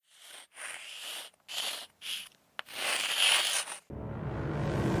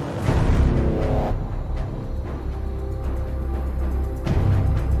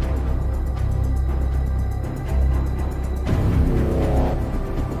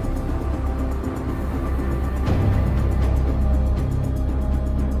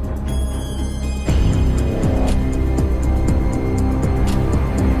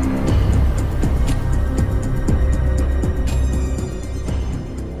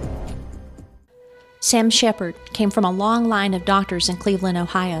Sam Shepard came from a long line of doctors in Cleveland,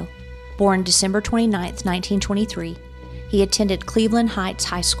 Ohio. Born December 29, 1923, he attended Cleveland Heights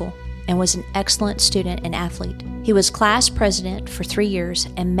High School and was an excellent student and athlete. He was class president for 3 years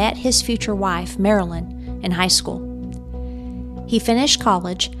and met his future wife, Marilyn, in high school. He finished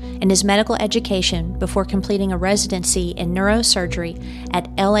college and his medical education before completing a residency in neurosurgery at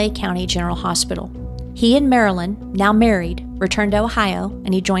LA County General Hospital. He and Marilyn, now married, returned to Ohio,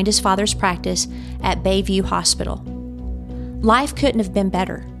 and he joined his father's practice at Bayview Hospital. Life couldn't have been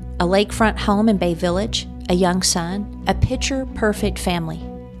better. A lakefront home in Bay Village, a young son, a picture-perfect family.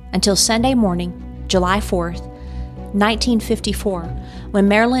 Until Sunday morning, July 4th, 1954, when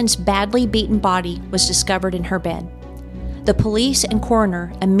Marilyn's badly beaten body was discovered in her bed. The police and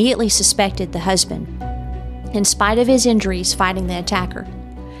coroner immediately suspected the husband, in spite of his injuries fighting the attacker.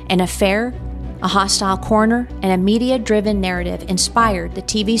 An affair, a hostile coroner, and a media-driven narrative inspired the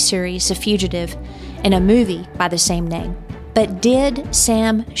TV series The Fugitive and a movie by the same name. But did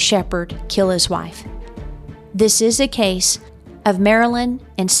Sam Shepard kill his wife? This is a case of Marilyn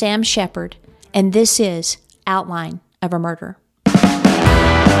and Sam Shepard, and this is Outline of a Murder.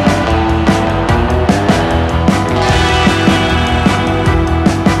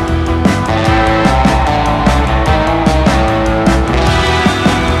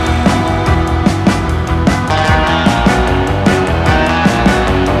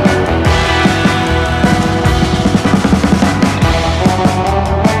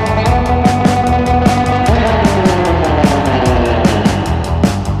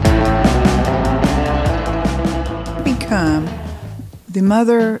 The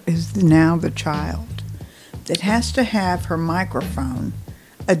mother is now the child that has to have her microphone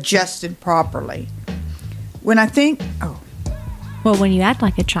adjusted properly. When I think, Well, when you act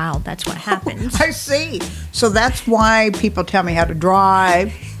like a child, that's what happens. I see. So that's why people tell me how to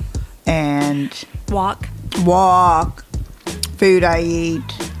drive and walk, food I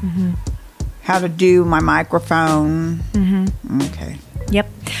eat, how to do my microphone. Okay. Yep.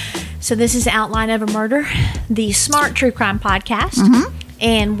 So this is Outline of a Murder, the Smart True Crime Podcast.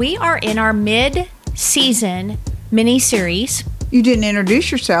 And we are in our mid-season mini-series. You didn't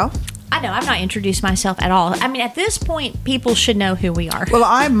introduce yourself. I know, I've not introduced myself at all. I mean, at this point, people should know who we are. Well,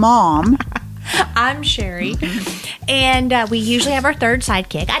 I'm Mom. I'm Sherry. And we usually have our third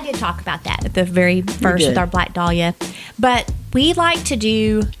sidekick. I did talk about that at the very first with our Black Dahlia. But we like to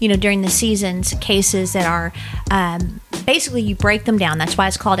do, during the seasons, cases that are basically you break them down. That's why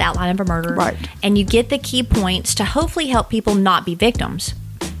it's called Outline of a Murder. Right. And you get the key points to hopefully help people not be victims.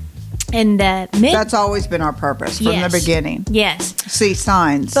 And that's always been our purpose from the beginning. Yes. See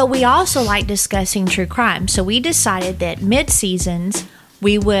signs. But we also like discussing true crime. So we decided that mid-seasons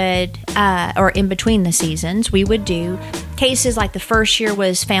we would, or in between the seasons, we would do cases like the first year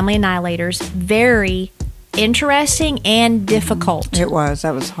was Family Annihilators. Very interesting and difficult. It was.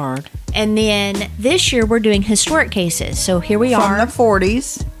 That was hard. And then this year we're doing historic cases. So here we are. From the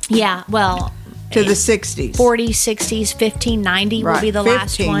 40s. Yeah, well. To the 60s. 40s, 60s, 1590 will be the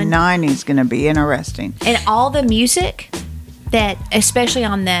last one. 1590 is going to be interesting. And all the music that, especially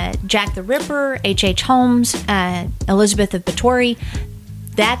on the Jack the Ripper, H.H. Holmes, Elizabeth of Bathory,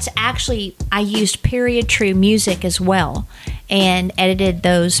 that's actually, I used period true music as well and edited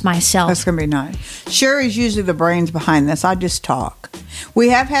those myself. That's going to be nice. Sherry's usually the brains behind this. I just talk. We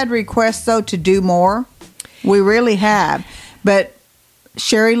have had requests, though, to do more. We really have. But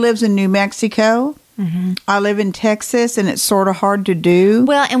Sherry lives in New Mexico. I live in Texas, and it's sort of hard to do.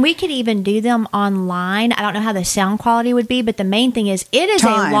 Well, and we could even do them online. I don't know how the sound quality would be, but the main thing is it is a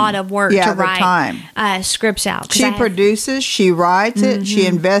lot of work to write scripts out. She produces, she writes it, she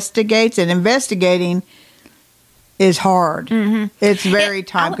investigates, and investigating is hard. It's very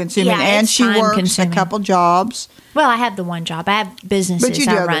time-consuming, and she works a couple jobs. Well, I have the one job. I have businesses But you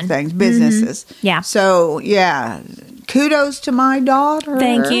do other things, businesses. Yeah. So, yeah. Kudos to my daughter.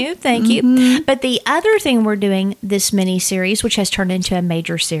 Thank you. But the other thing we're doing this mini series, which has turned into a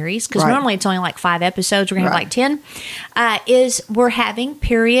major series, because normally it's only like 5 episodes, we're going to have like 10, is we're having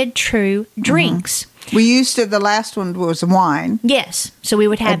period true drinks. We used to, the last one was wine. Yes. So we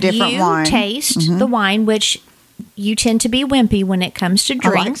would have you wine. taste the wine, which you tend to be wimpy when it comes to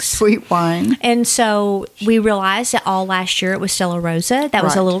drinks. I like sweet wine. And so we realized that all last year it was Stella Rosa. That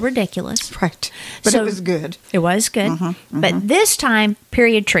was a little ridiculous. Right. But it was good. It was good. But this time,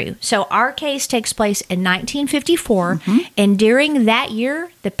 period true. So our case takes place in 1954. And during that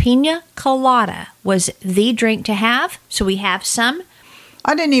year, the Pina Colada was the drink to have. So we have some.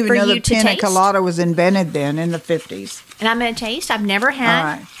 I didn't even know that Pina Colada was invented then in the 50s. And I'm going to taste. I've never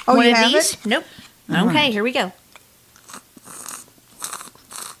had one of have these. It? Nope. Okay, here we go.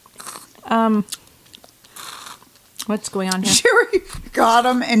 What's going on here? Sherry got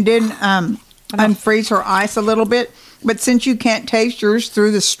them and didn't unfreeze her ice a little bit. But since you can't taste yours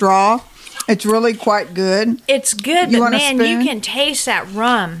through the straw, it's really quite good. It's good, You but want a man, you spoon? can taste that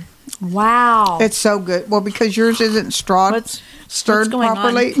rum. Wow. It's so good. Well, because yours isn't stirred going on?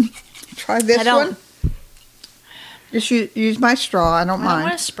 properly. Try this I don't- one. Just use my straw. I don't I don't mind.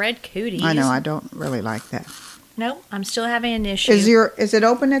 want to spread cooties. I know. I don't really like that. Nope, I'm still having an issue. Is it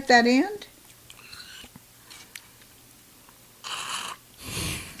open at that end?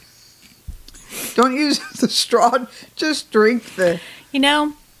 Don't use the straw. Just drink the.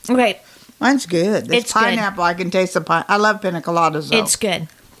 Okay, Mine's good. This It's good. pineapple. I can taste the pine. I love pina coladas. Though. it's good.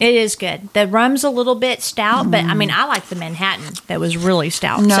 It is good. The rum's a little bit stout, but I mean, I like the Manhattan. That was really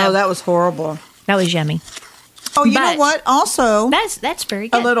stout. no, so that was horrible. that was yummy. Oh, you know But- what? Also, That's very a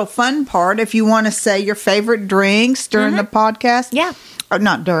good. little fun part. If you want to say your favorite drinks during the podcast, Yeah. or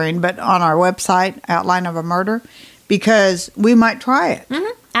not during, but on our website, Outline of a Murder, because we might try it.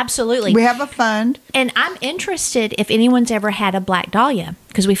 Absolutely. We have a fund. And I'm interested if anyone's ever had a Black Dahlia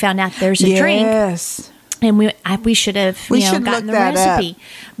because we found out there's a drink. Yes. And we should have should gotten the look that up. recipe.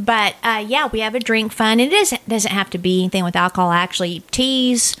 But yeah, we have a drink fund. It doesn't have to be anything with alcohol. Actually,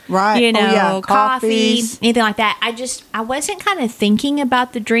 teas, Right. You know, Oh, yeah. coffee, Coffees. anything like that. I wasn't kind of thinking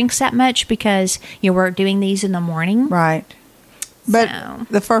about the drinks that much because we're doing these in the morning. Right. But So.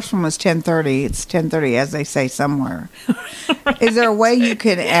 the first one was 10:30. It's 10:30, as they say somewhere. Is there a way you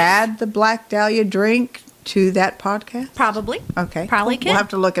could add the Black Dahlia drink to that podcast? Probably. Okay. Probably We'll could. have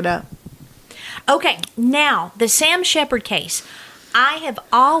to look it up. Okay, now the Sam Shepard case. I have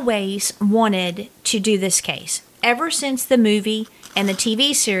always wanted to do this case ever since the movie and the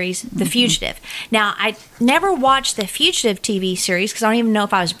TV series, The Fugitive. Now, I never watched the Fugitive TV series because I don't even know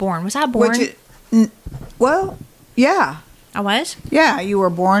if I was born. Was I born? Well, yeah. I was? Yeah, you were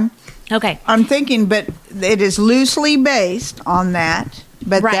born. Okay. I'm thinking, but it is loosely based on that.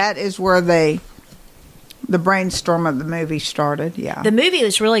 But Right. that is where the brainstorm of the movie started. Yeah. The movie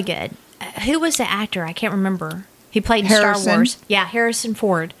was really good. Who was the actor? I can't remember. He played in Star Harrison. Wars. Yeah, Harrison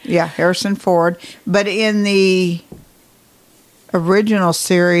Ford. Yeah, Harrison Ford. But in the original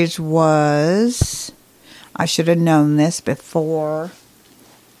series was, I should have known this before.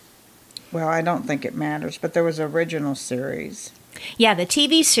 Well, I don't think it matters, but there was an original series. Yeah, the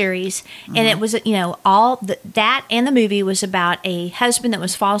TV series, and it was all that and the movie was about a husband that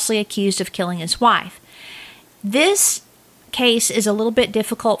was falsely accused of killing his wife. This case is a little bit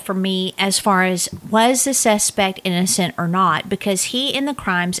difficult for me as far as was the suspect innocent or not, because he and the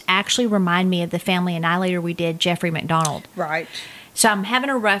crimes actually remind me of the Family Annihilator we did, Jeffrey McDonald. Right. So I'm having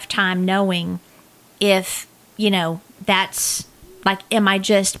a rough time knowing if that's like, am I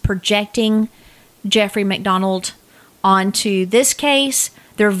just projecting Jeffrey McDonald onto this case?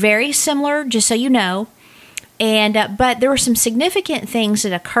 They're very similar, just so you know. And but there were some significant things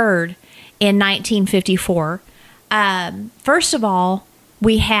that occurred in 1954. First of all,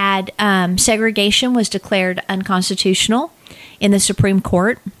 we had segregation was declared unconstitutional in the Supreme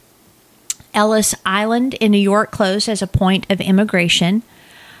Court. Ellis Island in New York closed as a point of immigration.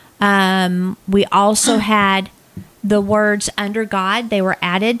 We also had the words "under God." They were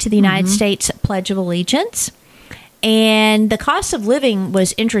added to the United States Pledge of Allegiance. And the cost of living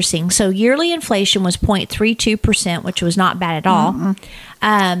was interesting. So yearly inflation was 0.32%, which was not bad at all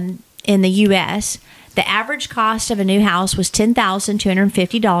in the U.S. The average cost of a new house was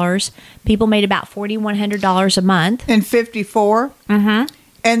 $10,250. People made about $4,100 a month. In 54? Mm-hmm.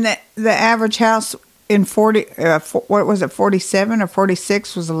 And the average house in 47 or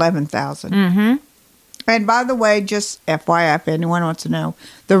 46 was 11,000. Mm-hmm. And by the way, just FYI, if anyone wants to know,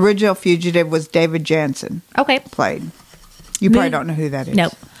 the original fugitive was David Jansen. Okay. Played. You probably don't know who that is.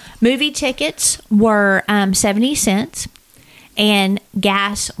 Nope. Movie tickets were 70 cents. And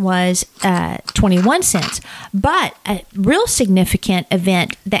gas was 21 cents. But a real significant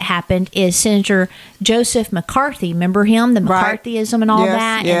event that happened is Senator Joseph McCarthy. Remember him? The Right. McCarthyism and all Yes,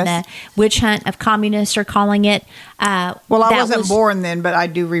 that? yes. And the witch hunt of communists are calling it. Well, I that wasn't was- born then, but I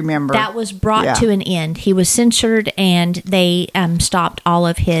do remember. That was brought Yeah. to an end. He was censored, and they stopped all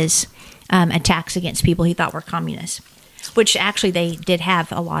of his attacks against people he thought were communists. Which actually they did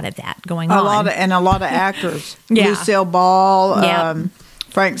have a lot of that going on. a lot of actors. Yeah. Lucille Ball, Yeah.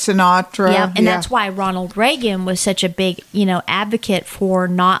 Frank Sinatra. Yeah, and that's why Ronald Reagan was such a big, advocate for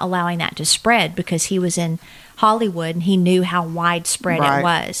not allowing that to spread, because he was in Hollywood and he knew how widespread Right. it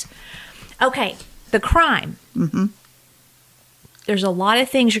was. Okay, the crime. Mm-hmm. There's a lot of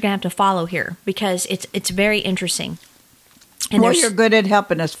things you're going to have to follow here because it's very interesting. And Well, there's- you're good at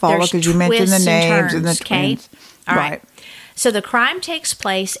helping us follow there's because you mentioned the twists names and the turns, okay? twins. All right. So the crime takes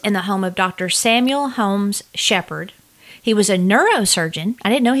place in the home of Dr. Samuel Holmes Shepard. He was a neurosurgeon. I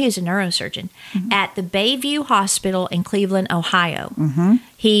didn't know he was a neurosurgeon at the Bayview Hospital in Cleveland, Ohio.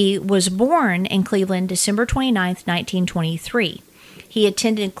 He was born in Cleveland December 29th, 1923. He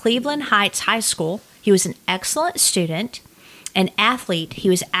attended Cleveland Heights High School. He was an excellent student, an athlete. He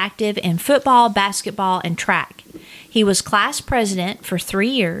was active in football, basketball, and track. He was class president for 3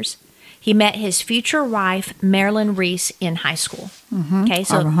 years. He met his future wife, Marilyn Reese, in high school. Okay,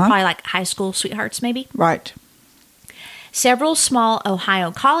 so probably like high school sweethearts, maybe? Right. Several small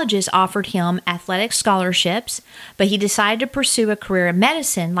Ohio colleges offered him athletic scholarships, but he decided to pursue a career in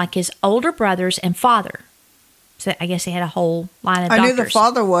medicine like his older brothers and father. So I guess he had a whole line of doctors. I knew the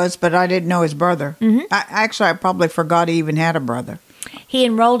father was, but I didn't know his brother. I probably forgot he even had a brother. He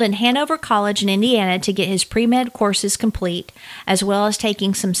enrolled in Hanover College in Indiana to get his pre-med courses complete, as well as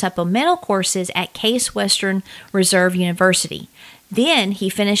taking some supplemental courses at Case Western Reserve University. Then he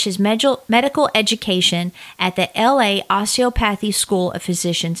finished his medical education at the L.A. Osteopathy School of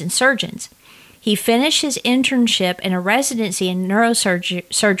Physicians and Surgeons. He finished his internship in a residency in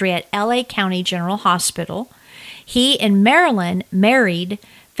neurosurgery at L.A. County General Hospital. He and Marilyn married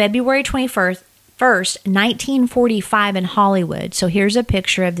February 21st, 1945 in Hollywood. So here's a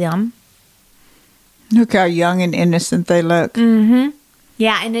picture of them. Look how young and innocent they look.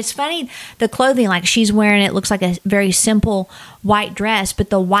 Yeah, and it's funny, the clothing, like she's wearing, it looks like a very simple white dress,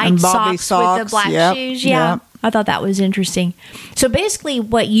 but the white socks with the black shoes. Yeah, I thought that was interesting. So basically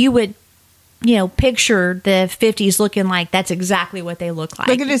what you would, picture the 50s looking like, that's exactly what they look like.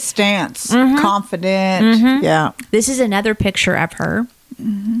 Look at his stance. Confident. Yeah. This is another picture of her.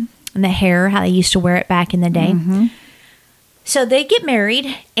 And the hair, how they used to wear it back in the day. So they get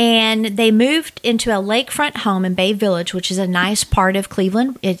married, and they moved into a lakefront home in Bay Village, which is a nice part of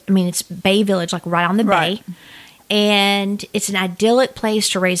Cleveland. It's Bay Village, like right on the bay. And it's an idyllic place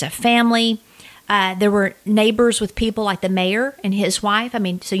to raise a family. There were neighbors with people like the mayor and his wife. So,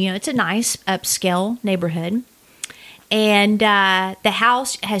 it's a nice upscale neighborhood. And the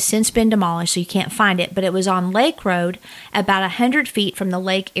house has since been demolished, so you can't find it. But it was on Lake Road, about 100 feet from the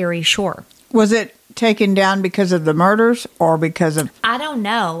Lake Erie shore. Was it taken down because of the murders or because of... I don't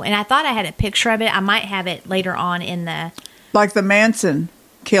know. And I thought I had a picture of it. I might have it later on in the... Like the Manson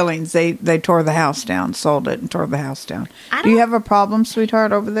killings, they tore the house down, sold it, and tore the house down. Do you have a problem,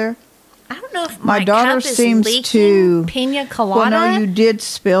 sweetheart, over there? I don't know if my daughter cup is seems to pina colada. Well, no, you did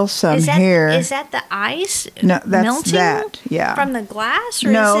spill some here. Is that the ice? No, that's melting that. Yeah, from the glass.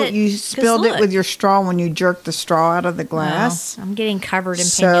 Or no, is it, you spilled it with your straw when you jerked the straw out of the glass. I'm getting covered in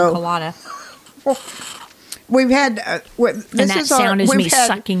pina colada. We've had sound is me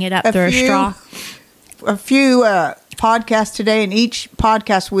sucking it up through a straw. A few podcasts today, and each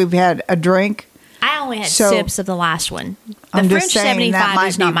podcast we've had a drink. I only had sips of the last one. The I'm French just saying 75 that might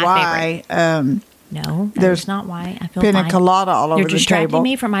is not be my favorite. No, there's not why. I feel pina fine. colada all over You're the table. You're distracting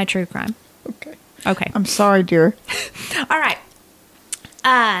me from my true crime. Okay. I'm sorry, dear. All right.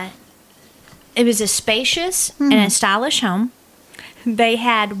 It was a spacious and a stylish home. They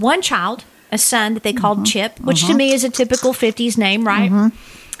had one child, a son that they called Chip, which to me is a typical 50s name, right?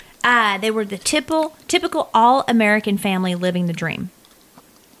 They were the typical all-American family living the dream.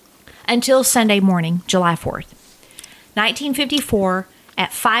 Until Sunday morning, July 4th. 1954,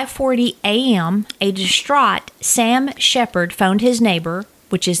 at 5:40 a.m., a distraught Sam Shepard phoned his neighbor,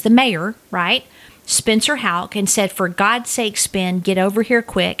 which is the mayor, right, Spencer Houck, and said, "For God's sake, Spen, get over here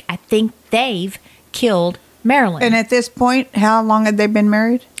quick. I think they've killed Marilyn." And at this point, how long had they been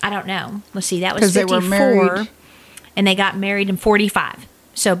married? I don't know. Let's see. That was 54. They were married. And they got married in 45.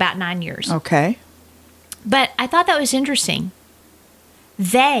 So about 9 years. Okay. But I thought that was interesting.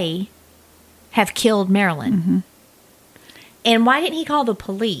 They have killed Marilyn. And why didn't he call the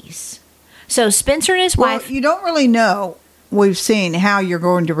police? So Spencer and his wife... Well, you don't really know, we've seen, how you're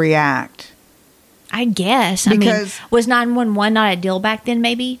going to react. I guess. Because was 911 not a deal back then,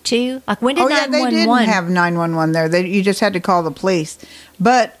 maybe, too? Like, when did 911... they didn't have 911 there. You just had to call the police.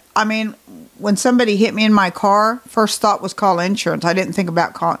 But, when somebody hit me in my car, first thought was call insurance. I didn't think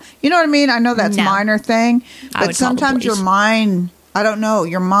about calling... You know what I mean? I know that's a minor thing. But sometimes your mind... I don't know.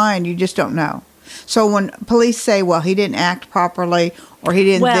 Your mind, you just don't know. So when police say, well, he didn't act properly or he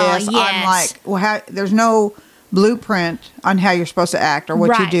didn't this, yes. I'm like, well, there's no blueprint on how you're supposed to act or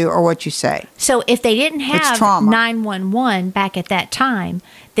what you do or what you say. So if they didn't have 911 back at that time,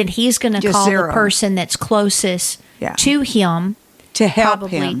 then he's going to call the person that's closest to him to help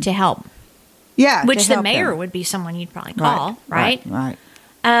him. To help. Yeah. Which the mayor would be someone you'd probably call, right? Right.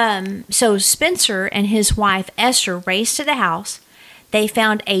 So Spencer and his wife, Esther, raced to the house. They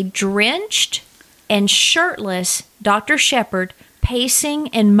found a drenched and shirtless Dr. Shepard pacing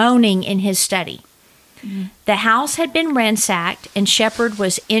and moaning in his study. The house had been ransacked, and Shepard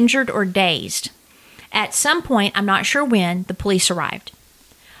was injured or dazed. At some point, I'm not sure when, the police arrived.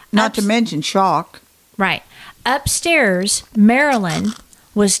 Not to mention shock. Right. Upstairs, Marilyn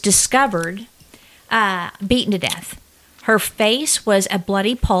was discovered beaten to death. Her face was a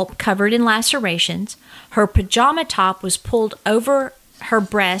bloody pulp covered in lacerations. Her pajama top was pulled over her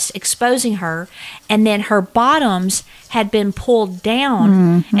breast, exposing her, and then her bottoms had been pulled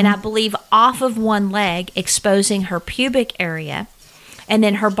down, and I believe off of one leg, exposing her pubic area. And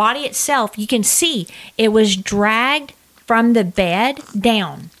then her body itself, you can see it was dragged from the bed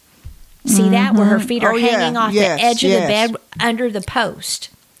down. See that? Where her feet are hanging off the edge of the bed under the post.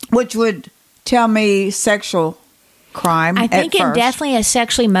 Which would tell me sexual crime. I think it definitely is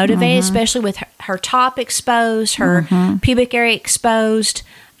sexually motivated, especially with her top exposed, her pubic area exposed.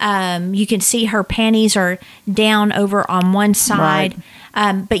 You can see her panties are down over on one side,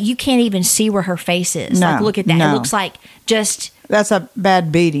 but you can't even see where her face is. Like, look at that. It looks like just... That's a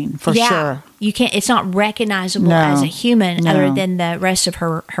bad beating, for sure. You can't. It's not recognizable as a human other than the rest of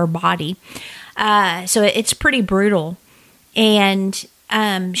her body. So it's pretty brutal. And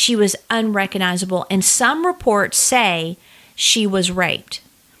she was unrecognizable. And some reports say she was raped.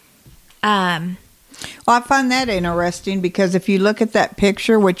 Well, I find that interesting because if you look at that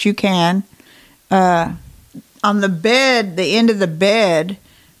picture, which you can, on the bed, the end of the bed,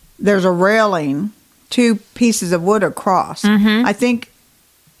 there's a railing, 2 pieces of wood across. I think,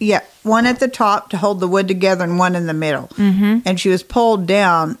 one at the top to hold the wood together and one in the middle. And she was pulled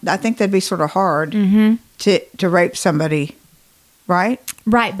down. I think that'd be sort of hard to rape somebody, right?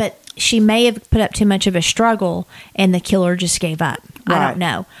 Right, but she may have put up too much of a struggle and the killer just gave up. I don't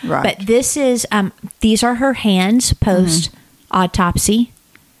know. Right. But this is, these are her hands post-autopsy.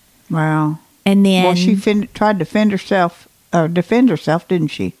 Wow. And then... Well, she tried to defend herself, didn't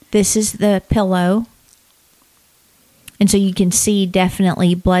she? This is the pillow. And so you can see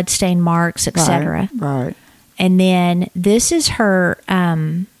definitely blood-stained marks, etc. Right. And then this is her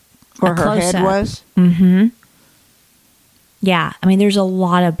where her head was? Yeah. I mean, there's a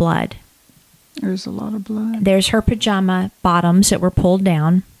lot of blood. There's a lot of blood. There's her pajama bottoms that were pulled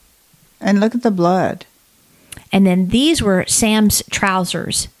down. And look at the blood. And then these were Sam's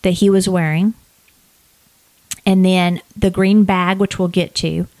trousers that he was wearing. And then the green bag, which we'll get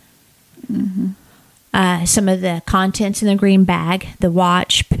to. Some of the contents in the green bag, the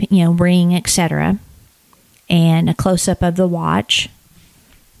watch, ring, etc. And a close-up of the watch.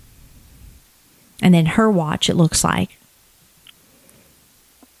 And then her watch, it looks like.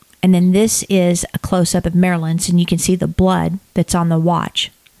 And then this is a close-up of Marilyn's, and you can see the blood that's on the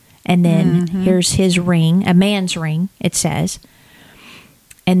watch. And then here's his ring, a man's ring, it says.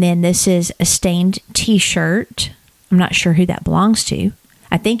 And then this is a stained T-shirt. I'm not sure who that belongs to.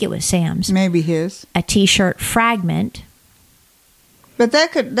 I think it was Sam's. Maybe his. A T-shirt fragment. But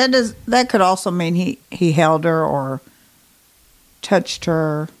that could also mean he held her or touched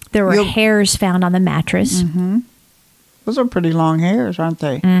her. There were hairs found on the mattress. Those are pretty long hairs, aren't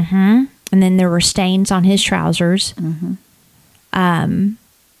they? And then there were stains on his trousers.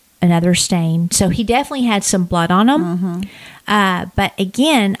 Another stain. So he definitely had some blood on him. But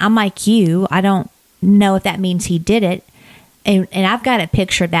again, I'm like you. I don't know if that means he did it. And I've got a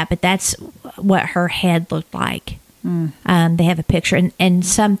picture of that, but that's what her head looked like. They have a picture. And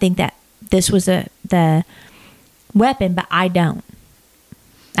some think that this was the weapon, but I don't.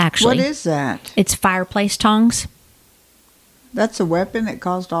 Actually. What is that? It's fireplace tongs. That's a weapon that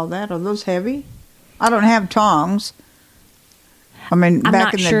caused all that? Are those heavy? I don't have tongs. I mean, I'm back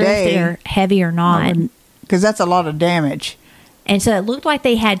not in sure the day, if they're heavy or not. Because that's a lot of damage. And so it looked like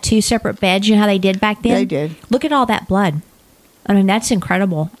they had 2 separate beds. You know how they did back then? They did. Look at all that blood. I mean, that's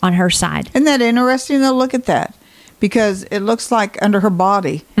incredible on her side. Isn't that interesting, though? Look at that. Because it looks like under her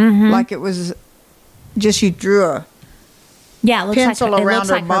body, like it was just you drew a it looks pencil like, around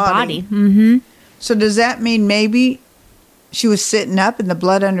her body. So does that mean maybe she was sitting up and the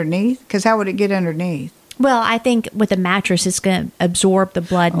blood underneath? Because how would it get underneath? Well, I think with a mattress, it's going to absorb the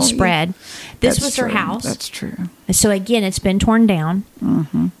blood and spread. Yeah. This was her house. That's true. So again, it's been torn down.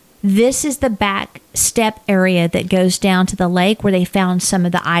 This is the back step area that goes down to the lake where they found some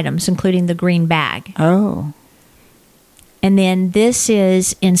of the items, including the green bag. Oh. And then this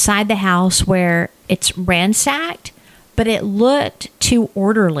is inside the house where it's ransacked, but it looked too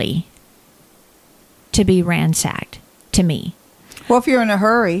orderly to be ransacked to me. Well, if you're in a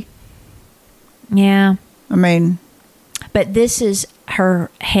hurry. Yeah. I mean. But this is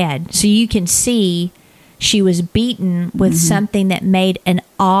her head. So you can see she was beaten with something that made an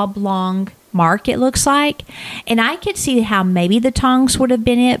oblong mark, it looks like. And I could see how maybe the tongs would have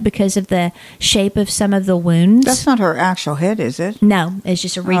been it because of the shape of some of the wounds. That's not her actual head, is it? No, it's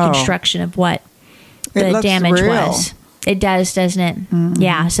just a reconstruction of what the damage was. It does, doesn't it? Mm-hmm.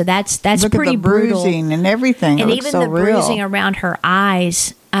 Yeah, so that's Look pretty at the brutal. bruising and everything. And even the bruising around her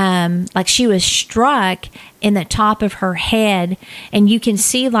eyes, like she was struck in the top of her head, and you can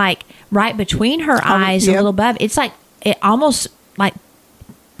see like right between her eyes, a little above. It's like it almost like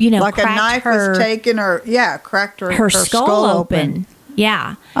like a knife was taken, or cracked her skull open.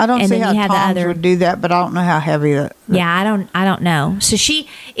 Yeah, I don't see how tongs would do that, but I don't know how heavy that. Yeah, I don't know. So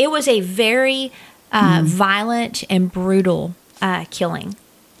it was a very violent and brutal killing.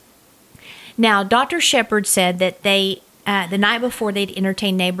 Now, Dr. Shepard said that they the night before they'd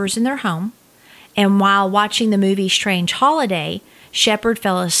entertained neighbors in their home, and while watching the movie Strange Holiday, Shepard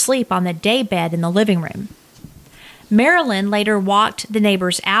fell asleep on the daybed in the living room. Marilyn later walked the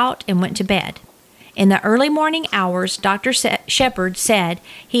neighbors out and went to bed. In the early morning hours, Dr. Shepard said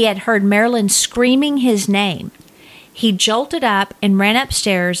he had heard Marilyn screaming his name. He jolted up and ran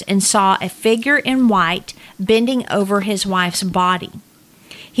upstairs and saw a figure in white bending over his wife's body.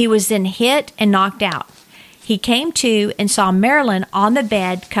 He was then hit and knocked out. He came to and saw Marilyn on the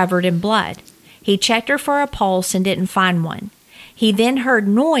bed covered in blood. He checked her for a pulse and didn't find one. He then heard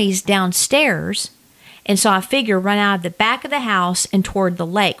noise downstairs and saw a figure run out of the back of the house and toward the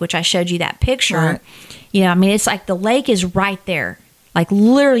lake, which I showed you that picture. Right. It's like the lake is right there. Like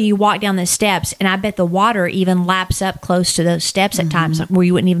literally you walk down the steps, and I bet the water even laps up close to those steps at times where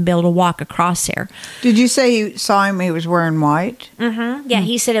you wouldn't even be able to walk across there. Did you say you saw him, he was wearing white? Mm-hmm. Yeah,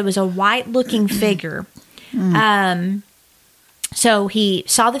 he said it was a white-looking figure. So he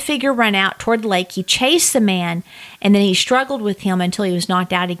saw the figure run out toward the lake. He chased the man, and then he struggled with him until he was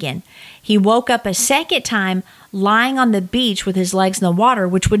knocked out again. He woke up a second time lying on the beach with his legs in the water,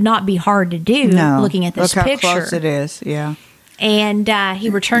 which would not be hard to do looking at this picture. Look how close it is, yeah. And he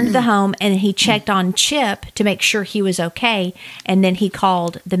returned to the home, and he checked on Chip to make sure he was okay, and then he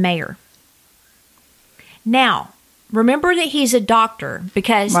called the mayor. Now, remember that he's a doctor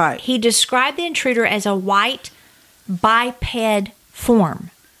because he described the intruder as a white biped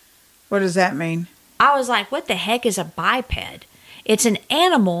form. What does that mean? I was like, what the heck is a biped? It's an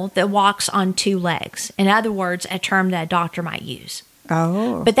animal that walks on two legs. In other words, a term that a doctor might use.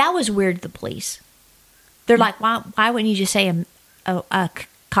 Oh. But that was weird to the police. They're like, why wouldn't you just say a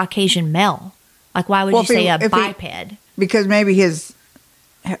Caucasian male? Like, why would you say a biped? Because maybe his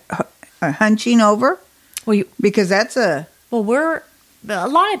hunching over? Because that's a... Well, a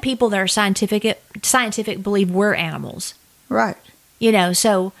lot of people that are scientific believe we're animals. Right.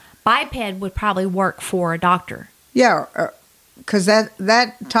 So biped would probably work for a doctor. Yeah, because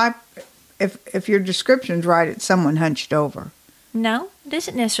that type, if your description's right, it's someone hunched over. No, it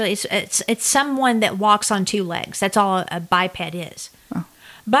isn't necessarily. It's someone that walks on two legs. That's all a biped is. Oh.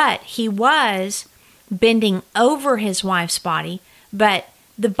 But he was bending over his wife's body. But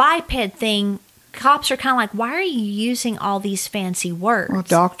the biped thing, cops are kind of like, why are you using all these fancy words? Well,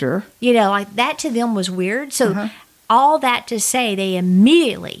 doctor. Like that to them was weird. So all that to say, they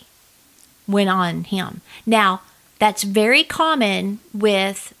immediately went on him. Now, that's very common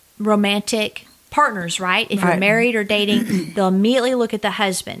with romantic partners, right? If you're married or dating, they'll immediately look at the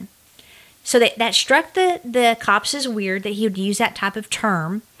husband. So that struck the cops as weird that he would use that type of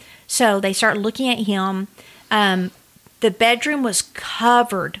term. So they start looking at him. The bedroom was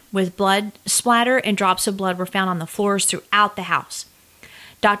covered with blood splatter, and drops of blood were found on the floors throughout the house.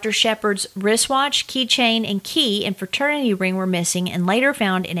 Dr. Shepard's wristwatch, keychain, and key and fraternity ring were missing and later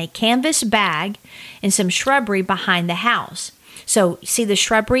found in a canvas bag in some shrubbery behind the house. So see the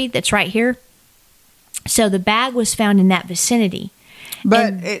shrubbery that's right here? So the bag was found in that vicinity.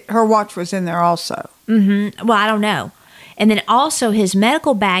 But her watch was in there also. Mm-hmm. Well, I don't know. And then also his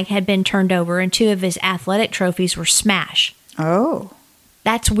medical bag had been turned over and two of his athletic trophies were smashed. Oh.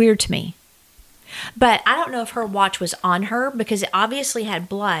 That's weird to me. But I don't know if her watch was on her because it obviously had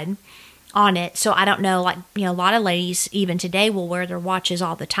blood on it. So I don't know, a lot of ladies even today will wear their watches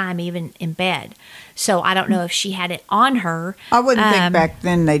all the time, even in bed. So I don't know if she had it on her. I wouldn't think back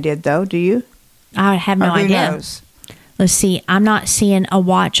then they did, though. Do you? I have no idea. Who knows? Let's see. I'm not seeing a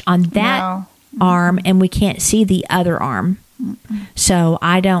watch on that arm, and we can't see the other arm. Mm-mm. So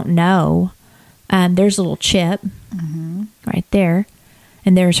I don't know. There's a little chip right there.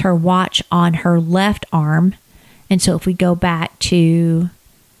 And there's her watch on her left arm. And so if we go back to...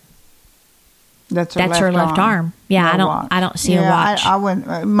 That's her left arm. Yeah, no I don't see a watch. I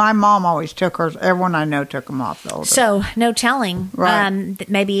wouldn't. My mom always took hers. Everyone I know took them off, though. So no telling. Right.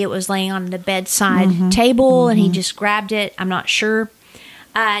 Maybe it was laying on the bedside table and he just grabbed it. I'm not sure.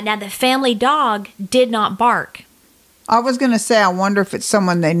 Now, the family dog did not bark. I was going to say, I wonder if it's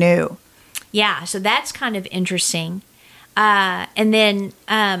someone they knew. Yeah, so that's kind of interesting. And then,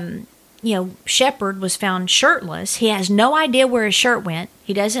 Shepherd was found shirtless. He has no idea where his shirt went.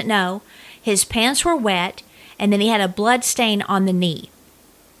 He doesn't know. His pants were wet, and then he had a blood stain on the knee.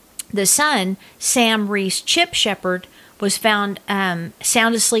 The son, Sam Reese Chip Shepherd, was found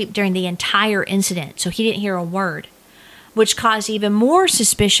sound asleep during the entire incident, so he didn't hear a word, which caused even more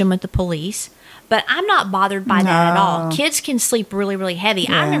suspicion with the police. But I'm not bothered by that at all. Kids can sleep really, really heavy.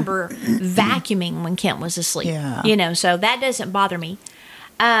 I remember vacuuming when Kent was asleep. Yeah. So that doesn't bother me.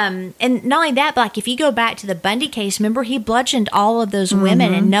 And not only that, but like if you go back to the Bundy case, remember he bludgeoned all of those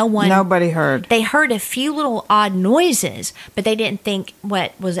women and nobody heard. They heard a few little odd noises, but they didn't think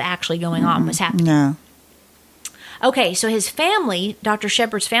what was actually going on was happening. No. Okay, so his family, Dr.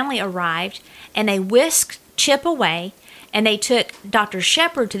 Shepherd's family, arrived and they whisked Chip away. And they took Dr.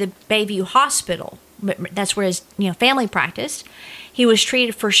 Shepherd to the Bayview Hospital. That's where his family practiced. He was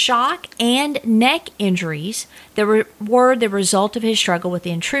treated for shock and neck injuries that were the result of his struggle with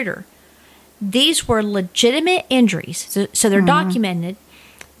the intruder. These were legitimate injuries, so they're documented,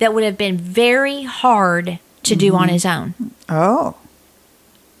 that would have been very hard to do on his own. Oh.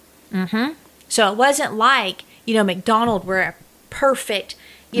 So it wasn't like, McDonald were a perfect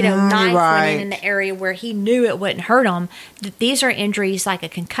knife went in the area where he knew it wouldn't hurt him. These are injuries like a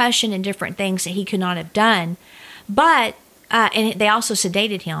concussion and different things that he could not have done. But, and they also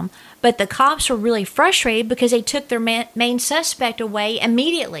sedated him. But the cops were really frustrated because they took their main suspect away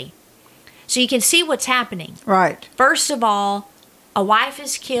immediately. So you can see what's happening. Right. First of all, a wife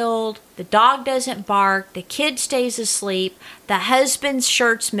is killed. The dog doesn't bark. The kid stays asleep. The husband's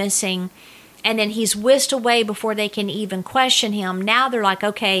shirt's missing. And then he's whisked away before they can even question him. Now they're like,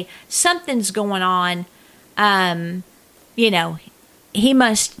 okay, something's going on. He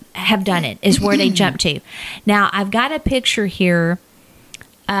must have done it, is where they jump to. Now, I've got a picture here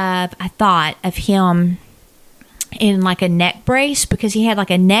of him in like a neck brace because he had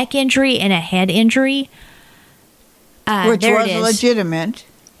like a neck injury and a head injury. Which was legitimate.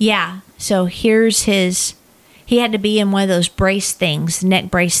 Yeah. So here's his... He had to be in one of those brace things, neck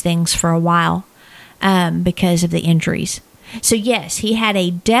brace things, for a while because of the injuries. So, yes, he had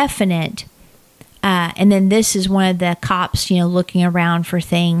a definite, and then this is one of the cops, looking around for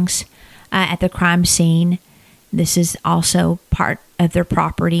things at the crime scene. This is also part of their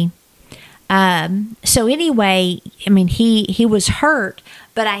property. So, anyway, he was hurt,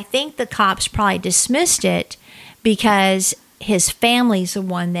 but I think the cops probably dismissed it because his family's the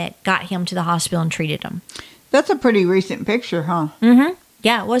one that got him to the hospital and treated him. That's a pretty recent picture, huh? Mm-hmm.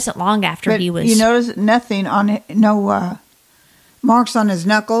 Yeah, it wasn't long after he was... You notice nothing on... No marks on his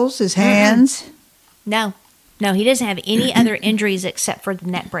knuckles, his hands? No, he doesn't have any other injuries except for the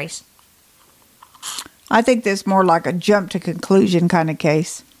neck brace. I think that's more like a jump to conclusion kind of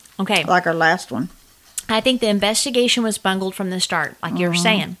case. Okay. Like our last one. I think the investigation was bungled from the start, like you were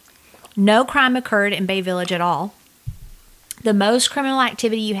saying. No crime occurred in Bay Village at all. The most criminal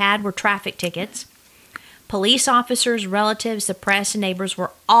activity you had were traffic tickets. Police officers, relatives, the press, and neighbors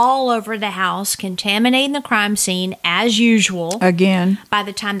were all over the house, contaminating the crime scene as usual. Again. By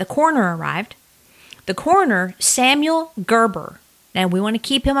the time the coroner arrived, the coroner, Samuel Gerber, now we want to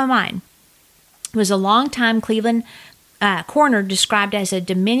keep him in mind, was a longtime Cleveland coroner described as a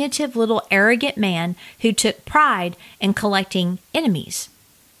diminutive little arrogant man who took pride in collecting enemies.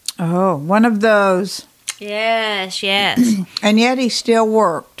 Oh, one of those. Yes. And yet he still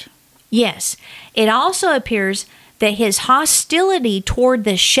worked. Yes. It also appears that his hostility toward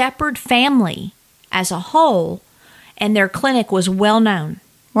the Shepherd family as a whole and their clinic was well known.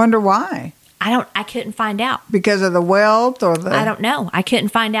 Wonder why? I couldn't find out. Because of the wealth or the... I don't know. I couldn't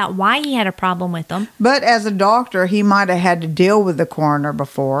find out why he had a problem with them. But as a doctor, he might have had to deal with the coroner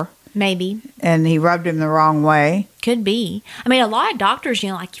before. Maybe. And he rubbed him the wrong way. Could be. A lot of doctors,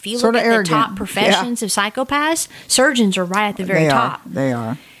 like if you look at arrogant. the top professions of psychopaths, surgeons are right at the very top. They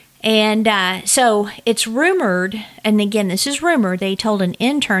are. And so it's rumored, and again, this is rumored, they told an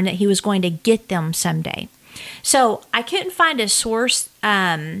intern that he was going to get them someday. So I couldn't find a source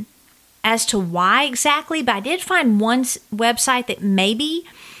as to why exactly, but I did find one website that maybe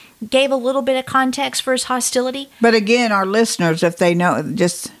gave a little bit of context for his hostility. But again, our listeners, if they know,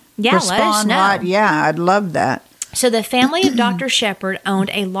 just respond. Let us know. Right. Yeah, I'd love that. So the family of Dr. Shepherd owned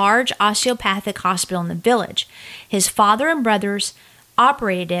a large osteopathic hospital in the village. His father and brothers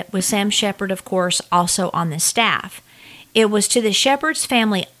operated it, with Sam Shepherd, of course, also on the staff. It was to the Shepherd's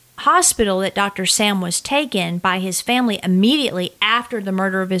family hospital that Dr. Sam was taken by his family immediately after the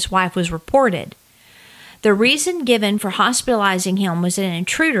murder of his wife was reported. The reason given for hospitalizing him was that an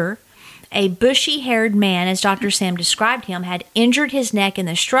intruder, a bushy-haired man, as Dr. Sam described him, had injured his neck in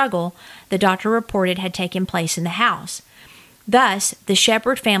the struggle the doctor reported had taken place in the house. Thus, the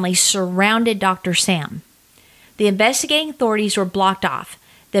Shepherd family surrounded Dr. Sam. The investigating authorities were blocked off.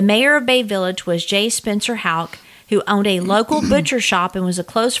 The mayor of Bay Village was J. Spencer Houck, who owned a local butcher shop and was a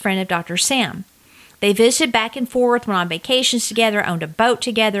close friend of Dr. Sam. They visited back and forth, went on vacations together, owned a boat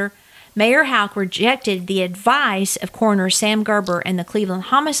together. Mayor Houck rejected the advice of Coroner Sam Gerber and the Cleveland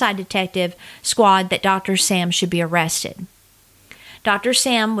Homicide Detective Squad that Dr. Sam should be arrested. Dr.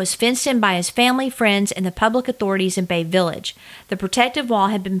 Sam was fenced in by his family, friends, and the public authorities in Bay Village. The protective wall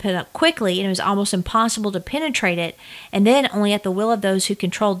had been put up quickly, and it was almost impossible to penetrate it, and then only at the will of those who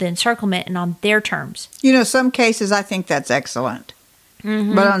controlled the encirclement and on their terms. You know, some cases I think that's excellent.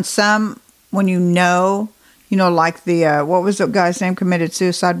 But on some, when you know, like the, what was the guy's name, committed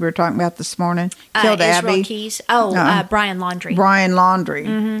suicide we were talking about this morning? Killed Israel Abby. Keys. Brian Laundrie. Brian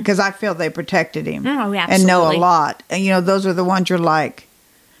Laundrie. Because I feel they protected him. Oh, yeah, and know a absolutely. lot. And, those are the ones you're like,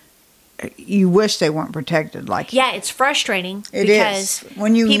 you wish they weren't protected. Like, Yeah, it's frustrating It because is.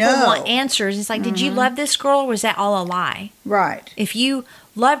 When you people know. want answers. It's like, did you love this girl or was that all a lie? Right. If you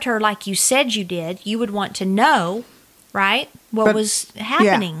loved her like you said you did, you would want to know, right, what was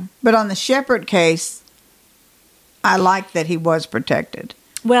happening. Yeah. But on the Shepherd case, I like that he was protected.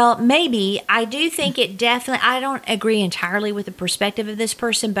 Well, maybe. I do think it definitely, I don't agree entirely with the perspective of this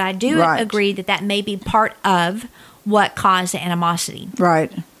person, but I do Right. agree that may be part of what caused the animosity.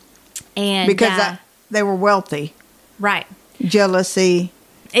 Right. And Because they were wealthy. right. Jealousy.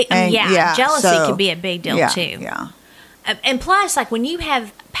 Jealousy so- can be a big deal too. Yeah. And plus, like when you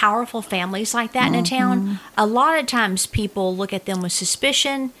have powerful families like that in a town, a lot of times people look at them with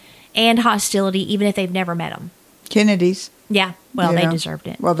suspicion and hostility, even if they've never met them. Kennedys. Yeah, well, they Yeah. deserved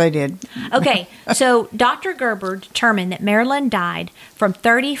it. Well, they did. Okay, so Dr. Gerber determined that Marilyn died from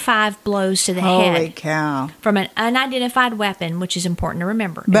 35 blows to the Holy head cow. from an unidentified weapon, which is important to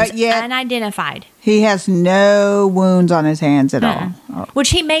remember. It But was yet- unidentified. He has no wounds on his hands at all.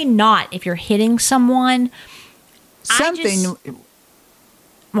 Which he may not if you're hitting someone. Something.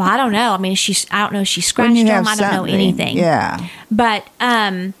 Well, I don't know. I mean, I don't know if she when scratched you him. have I don't know something, anything. Yeah. But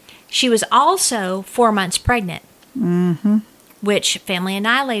she was also 4 months pregnant, which family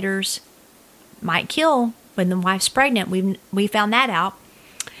annihilators might kill when the wife's pregnant. We found that out.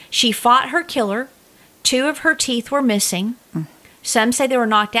 She fought her killer. 2 of her teeth were missing. Some say they were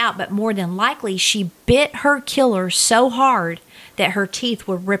knocked out, but more than likely, she bit her killer so hard that her teeth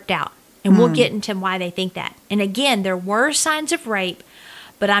were ripped out. And we'll get into why they think that. And again, there were signs of rape,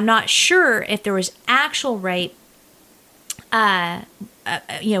 but I'm not sure if there was actual rape,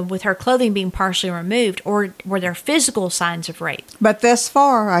 with her clothing being partially removed, or were there physical signs of rape. But thus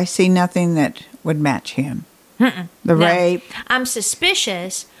far, I see nothing that would match him. The rape. I'm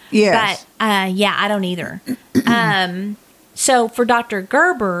suspicious. Yes. But, I don't either. So for Dr.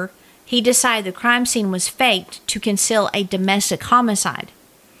 Gerber, he decided the crime scene was faked to conceal a domestic homicide.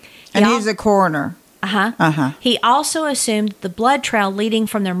 And he's a coroner. He also assumed the blood trail leading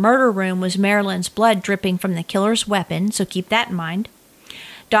from their murder room was Marilyn's blood dripping from the killer's weapon, so keep that in mind.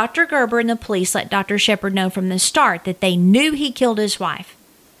 Dr. Gerber and the police let Dr. Shepherd know from the start that they knew he killed his wife.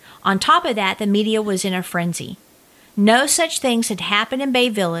 On top of that, the media was in a frenzy. No such things had happened in Bay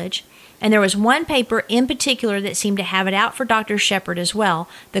Village, and there was one paper in particular that seemed to have it out for Dr. Shepherd as well,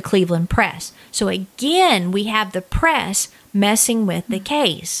 the Cleveland Press. So again, we have the press messing with the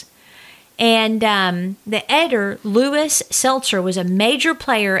case. And the editor, Louis Seltzer, was a major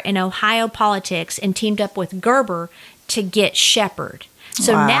player in Ohio politics and teamed up with Gerber to get Shepherd.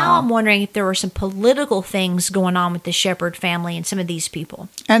 So now I'm wondering if there were some political things going on with the Shepherd family and some of these people.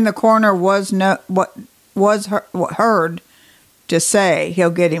 And the coroner heard to say he'll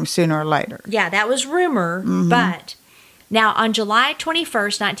get him sooner or later. Yeah, that was rumor, but now on July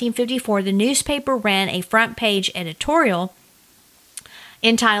 21st, 1954, the newspaper ran a front page editorial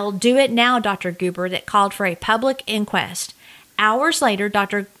entitled "Do It Now, Dr. Gerber," that called for a public inquest. Hours later,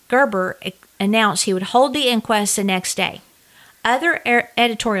 Dr. Gerber announced he would hold the inquest the next day. Other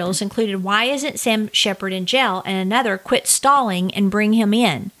editorials included "Why isn't Sam Shepherd in jail?" and another "Quit stalling and bring him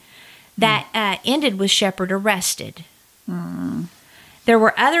in." That ended with Shepherd arrested. There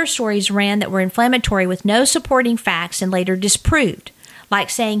were other stories ran that were inflammatory with no supporting facts and later disproved,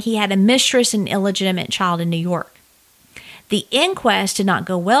 like saying he had a mistress and illegitimate child in New York. The inquest did not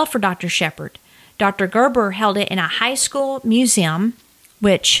go well for Dr. Shepherd. Dr. Gerber held it in a high school museum,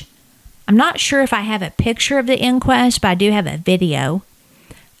 which I'm not sure if I have a picture of the inquest, but I do have a video.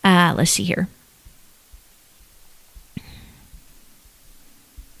 Let's see here.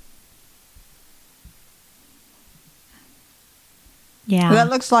 Yeah. That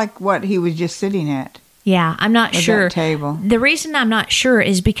looks like what he was just sitting at. Yeah, I'm not With sure. that table. The reason I'm not sure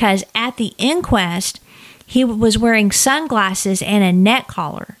is because at the inquest, he was wearing sunglasses and a neck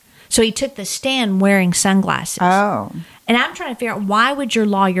collar. So he took the stand wearing sunglasses. Oh. And I'm trying to figure out, why would your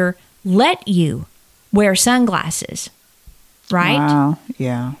lawyer let you wear sunglasses? Right? Wow.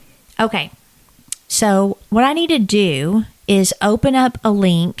 Yeah. Okay. So what I need to do is open up a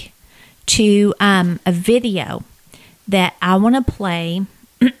link to a video that I want to play.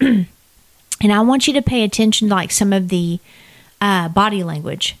 And I want you to pay attention to like some of the body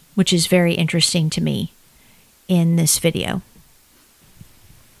language, which is very interesting to me in this video.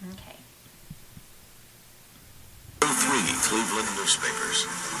 Okay. 3 Cleveland newspapers.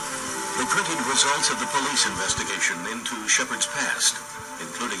 The printed results of the police investigation into Shepard's past,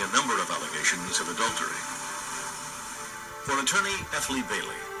 including a number of allegations of adultery. For attorney F. Lee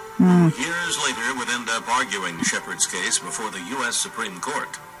Bailey, who years later would end up arguing Shepard's case before the U.S. Supreme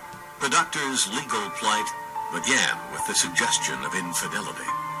Court, the doctor's legal plight began with the suggestion of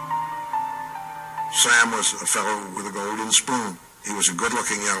infidelity. Sam was a fellow with a golden spoon. He was a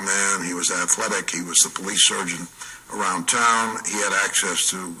good-looking young man. He was athletic. He was the police surgeon around town. He had access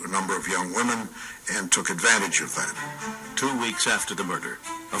to a number of young women and took advantage of that. 2 weeks after the murder,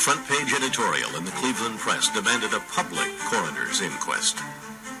 a front-page editorial in the Cleveland Press demanded a public coroner's inquest.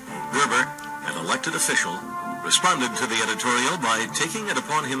 Gerber, an elected official, responded to the editorial by taking it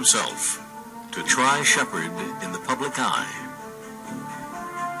upon himself to try Shepard in the public eye.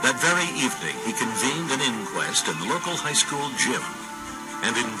 That very evening, he convened an inquest in the local high school gym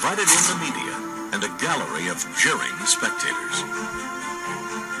and invited in the media and a gallery of jeering spectators.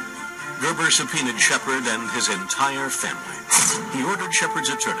 Gerber subpoenaed Shepard and his entire family. He ordered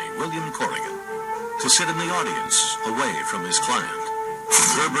Shepard's attorney, William Corrigan, to sit in the audience away from his client.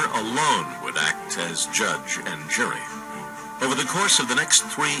 Gerber alone would act as judge and jury. Over the course of the next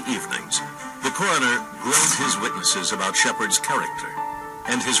 3 evenings, the coroner grilled his witnesses about Shepard's character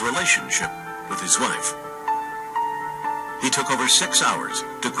and his relationship with his wife. He took over 6 hours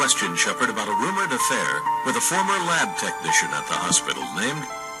to question Shepard about a rumored affair with a former lab technician at the hospital named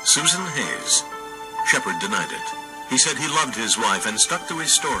Susan Hayes. Shepard denied it. He said he loved his wife and stuck to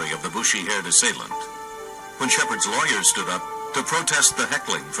his story of the bushy-haired assailant. When Shepard's lawyer stood up to protest the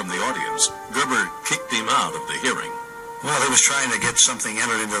heckling from the audience, Gerber kicked him out of the hearing. Well, he was trying to get something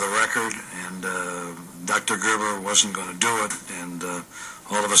entered into the record, and Dr. Gerber wasn't going to do it, and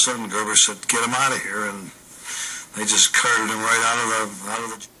all of a sudden Gerber said, "Get him out of here," and they just carted him right out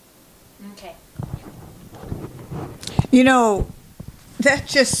of the. Okay. You know, that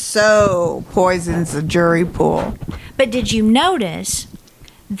just so poisons the jury pool. But did you notice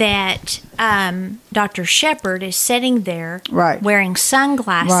that Dr. Shepard is sitting there Right. wearing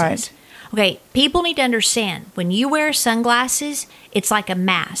sunglasses? Right. Okay, people need to understand, when you wear sunglasses, it's like a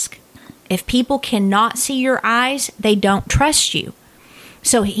mask. If people cannot see your eyes, they don't trust you.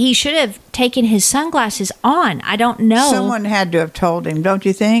 So he should have taken his sunglasses on. I don't know. Someone had to have told him, don't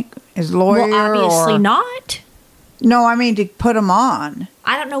you think? His lawyer Well, obviously or... not. No, I mean to put them on.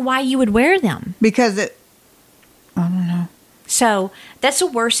 I don't know why you would wear them. Because it... I don't know. So that's the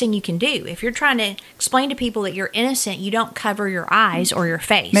worst thing you can do. If you're trying to explain to people that you're innocent, you don't cover your eyes or your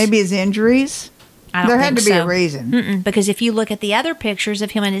face. Maybe his injuries? I don't There think had to be so. a reason. Because if you look at the other pictures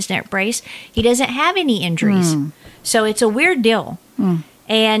of him in his neck brace, he doesn't have any injuries. So it's a weird deal.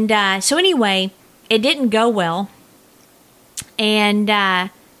 And so anyway, it didn't go well. And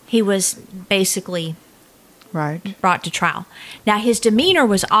he was basically Right. brought to trial. Now, his demeanor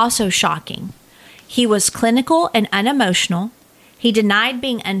was also shocking. He was clinical and unemotional. He denied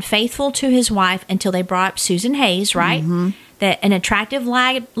being unfaithful to his wife until they brought up Susan Hayes, right? That an attractive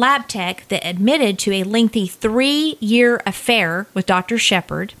lab tech that admitted to a lengthy 3-year affair with Dr.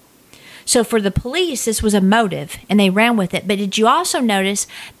 Shepard. So for the police, this was a motive, and they ran with it. But did you also notice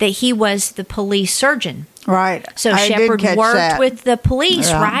that he was the police surgeon? Right. So I did Shepard catch worked that. with the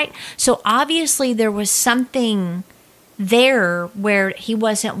police, Yeah. right? So obviously there was something there where he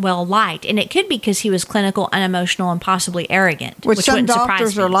wasn't well liked. And it could be because he was clinical, unemotional, and possibly arrogant. Which some wouldn't surprise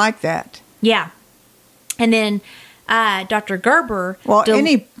doctors me. are like that. Yeah. And then Dr. Gerber. Well,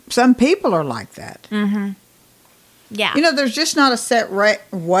 some people are like that. Yeah. You know, there's just not a set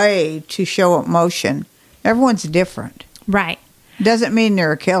way to show emotion. Everyone's different. Right. Doesn't mean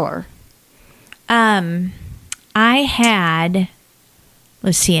they're a killer. I had,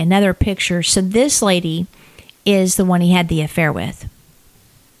 let's see, another picture. So this lady is the one he had the affair with.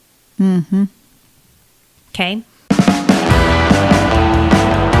 Okay.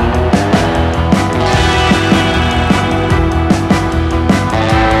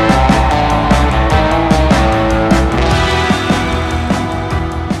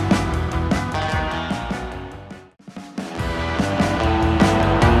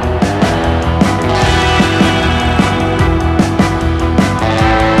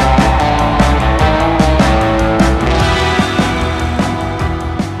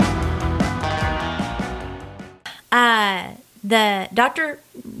 Dr.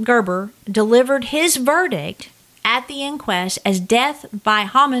 Gerber delivered his verdict at the inquest as death by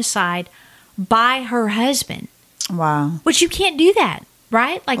homicide by her husband. Wow. Which you can't do that,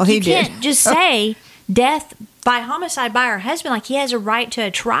 right? Like, Well, you he did. can't just say death by homicide by her husband. Like, he has a right to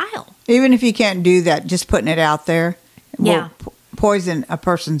a trial. Even if you can't do that, just putting it out there Yeah. will poison a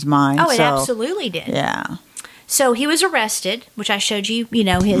person's mind. Oh, it So, absolutely did. Yeah. So he was arrested, which I showed you,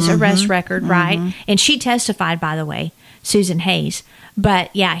 his arrest record, right? And she testified, by the way, Susan Hayes.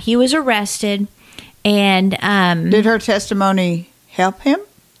 But yeah, he was arrested, and Did her testimony help him?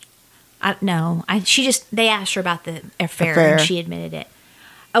 they asked her about the affair, Affair. and she admitted it.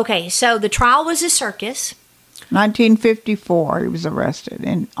 Okay, so the trial was a circus. 1954, he was arrested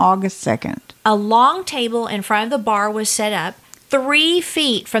in August 2nd. A long table in front of the bar was set up 3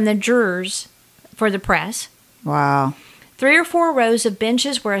 feet from the jurors for the press. Wow. 3 or 4 rows of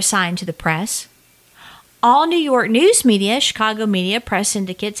benches were assigned to the press. All New York news media, Chicago media, press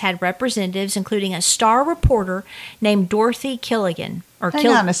syndicates had representatives, including a star reporter named Dorothy Killigan. Hang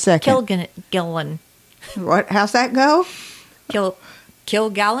on a second. Kilgallen. What? How's that go?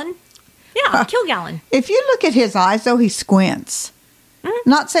 Kilgallen? Yeah, Kilgallen. If you look at his eyes, though, he squints. Mm-hmm.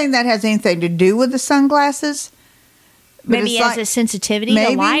 Not saying that has anything to do with the sunglasses. but Maybe it's he has like- a sensitivity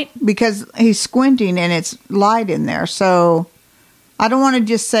maybe to light. because he's squinting and it's light in there. So I don't want to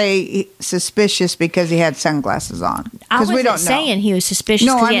just say suspicious because he had sunglasses on. I Because wasn't we don't know. saying he was suspicious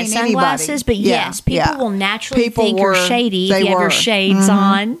No, because I he had mean anybody. sunglasses, but Yeah, yes, people yeah. will naturally People think were- you're shady they if you have your were. shades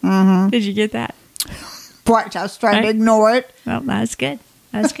on. Did you get that? Right, I was trying to Right. ignore it. Well, that's good.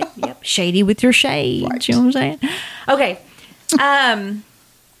 That's good. Yep. Shady with your shades. Right. You know what I'm saying? Okay.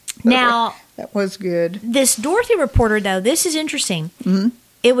 Now, That was good. this Dorothy reporter, though, this is interesting. Mm-hmm.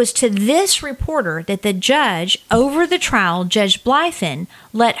 It was to this reporter that the judge over the trial, Judge Blythen,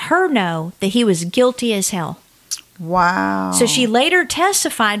 let her know that he was guilty as hell. Wow. So she later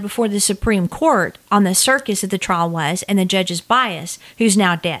testified before the Supreme Court on the circus that the trial was and the judge's bias, who's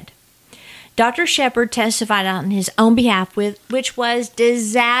now dead. Dr. Shepard testified on his own behalf, which was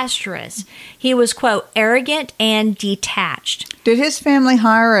disastrous. He was, quote, arrogant and detached. Did his family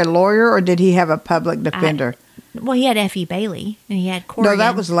hire a lawyer or did he have a public defender? Well, he had F.E. Bailey and he had Corrigan. No,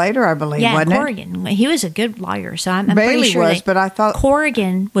 that was later, I believe, yeah, wasn't Corrigan. He was a good lawyer, so I'm Bailey pretty sure was, but I thought-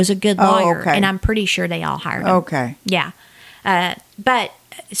 Corrigan was a good Oh, lawyer, okay. and I'm pretty sure they all hired it? him. Okay. Yeah. But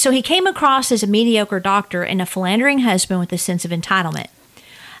so he came across as a mediocre doctor and a philandering husband with a sense of entitlement.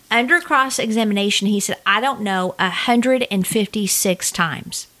 Under cross-examination, he said, I don't know, 156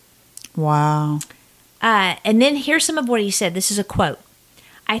 times. Wow. And then here's some of what he said. This is a quote.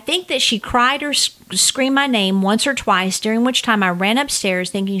 I think that she cried or screamed my name once or twice, during which time I ran upstairs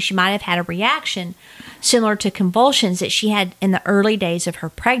thinking she might have had a reaction similar to convulsions that she had in the early days of her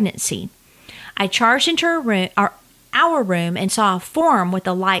pregnancy. I charged into our room and saw a form with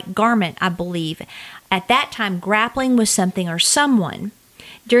a light garment, I believe, at that time grappling with something or someone.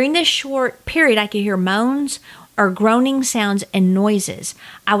 During this short period, I could hear moans or groaning sounds and noises.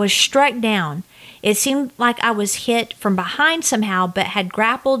 I was struck down. It seemed like I was hit from behind somehow, but had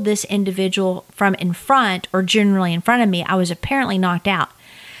grappled this individual from in front or generally in front of me. I was apparently knocked out.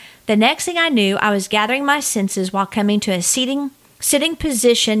 The next thing I knew, I was gathering my senses while coming to a sitting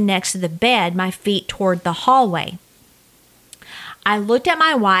position next to the bed, my feet toward the hallway. I looked at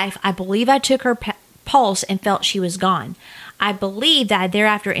my wife. I believe I took her pulse and felt she was gone. I believe that I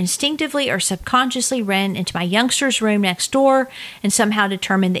thereafter instinctively or subconsciously ran into my youngster's room next door and somehow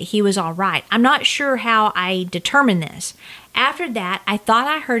determined that he was all right. I'm not sure how I determined this. After that, I thought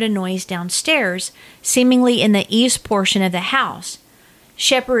I heard a noise downstairs, seemingly in the east portion of the house.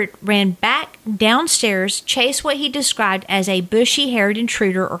 Shepard ran back downstairs, chased what he described as a bushy-haired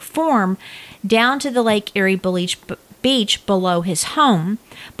intruder or form down to the Lake Erie beach below his home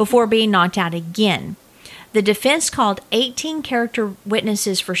before being knocked out again. The defense called 18 character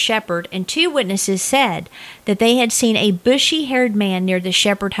witnesses for Shepard, and 2 witnesses said that they had seen a bushy-haired man near the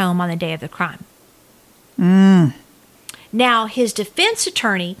Shepard home on the day of the crime. Now, his defense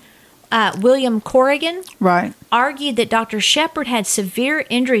attorney, William Corrigan, Right. argued that Dr. Shepard had severe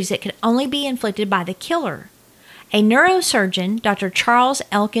injuries that could only be inflicted by the killer. A neurosurgeon, Dr. Charles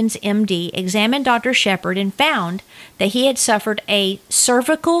Elkins, M.D., examined Dr. Shepard and found that he had suffered a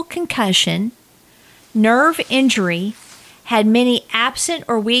cervical concussion, nerve injury, had many absent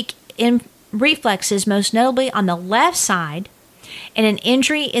or weak reflexes, most notably on the left side, and an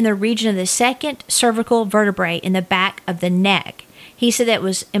injury in the region of the second cervical vertebrae in the back of the neck. He said that it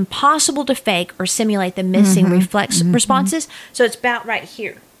was impossible to fake or simulate the missing reflex responses. So it's about right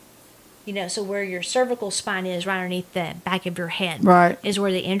here. You know, so where your cervical spine is, right underneath the back of your head, Right. is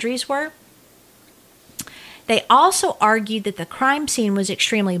where the injuries were. They also argued that the crime scene was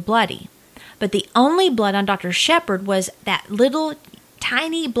extremely bloody, but the only blood on Dr. Shepard was that little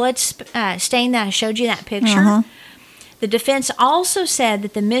tiny blood stain that I showed you in that picture. The defense also said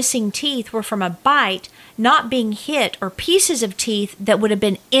that the missing teeth were from a bite, not being hit, or pieces of teeth that would have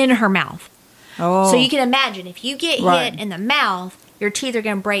been in her mouth. Oh. So you can imagine, if you get hit in the mouth, your teeth are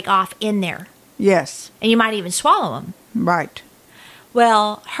going to break off in there. Yes. And you might even swallow them. Right.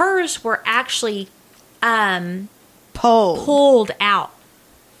 Well, hers were actually pulled out.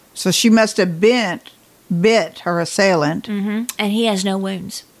 So she must have bit her assailant. And he has no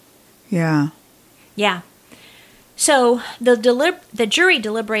wounds. Yeah. Yeah. So the jury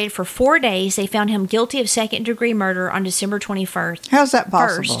deliberated for 4 days. They found him guilty of second-degree murder on December 21st. How's that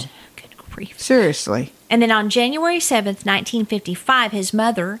possible? Good grief. Seriously. And then on January 7th, 1955, his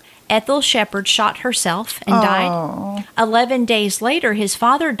mother, Ethel Shepard, shot herself and died. 11 days later, his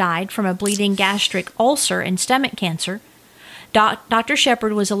father died from a bleeding gastric ulcer and stomach cancer. Dr.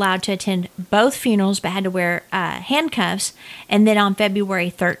 Shepard was allowed to attend both funerals but had to wear handcuffs. And then on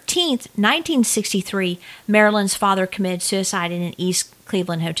February 13th, 1963, Marilyn's father committed suicide in an East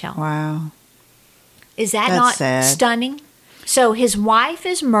Cleveland hotel. Wow. Is that That's not sad. stunning? So his wife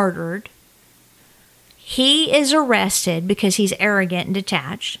is murdered. He is arrested because he's arrogant and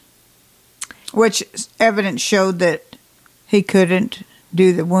detached. Which evidence showed that he couldn't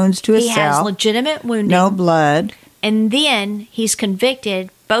do the wounds to He himself. has legitimate wounding. No blood. And then he's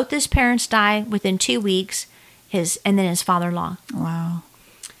convicted. Both his parents die within 2 weeks. And then his father-in-law. Wow.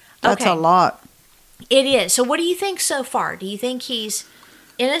 That's Okay. a lot. It is. So what do you think so far? Do you think he's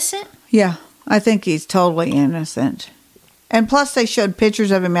innocent? Yeah. I think he's totally innocent. And plus they showed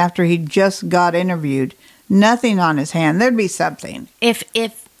pictures of him after he just got interviewed. Nothing on his hand. There'd be something. If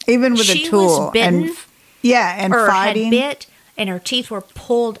Even with she a tool. was bitten, and or fighting. had bit and her teeth were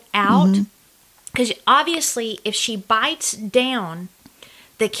pulled out, because obviously if she bites down,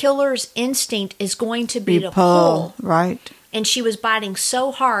 the killer's instinct is going to be to pull. Right. And she was biting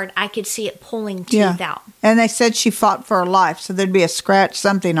so hard, I could see it pulling teeth out. And they said she fought for her life, so there'd be a scratch,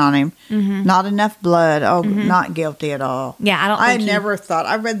 something on him. Not enough blood. Oh, not guilty at all. Yeah, I don't think never thought.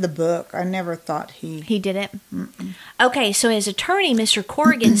 I read the book. I never thought he did it. Okay, so his attorney, Mr.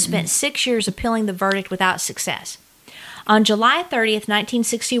 Corrigan, spent 6 years appealing the verdict without success. On July 30th,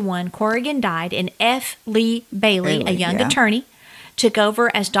 1961, Corrigan died, and F. Lee Bailey, a young attorney, took over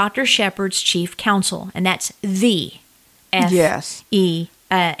as Dr. Shepard's chief counsel, and that's the F.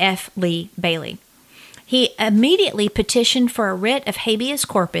 Lee Bailey. He immediately petitioned for a writ of habeas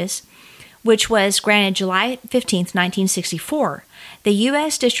corpus, which was granted July 15th, 1964. The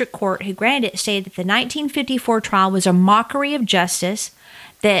U.S. District Court who granted it stated that the 1954 trial was a mockery of justice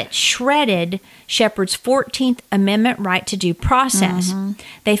that shredded Shepard's 14th Amendment right to due process.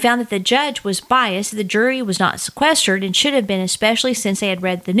 They found that the judge was biased, the jury was not sequestered, and should have been, especially since they had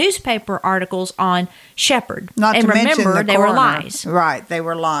read the newspaper articles on Shepard. Not and to mention remember, the they were coroner. lies. Right, they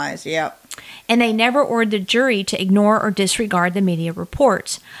were lies, yep. And they never ordered the jury to ignore or disregard the media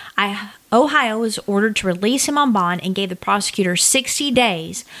reports. Ohio was ordered to release him on bond and gave the prosecutor 60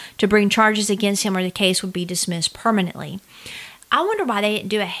 days to bring charges against him or the case would be dismissed permanently. I wonder why they didn't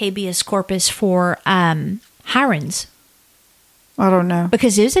do a habeas corpus for Hirons. I don't know.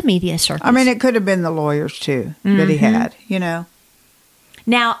 Because it was a media circus. I mean, it could have been the lawyers, too, that he had, you know.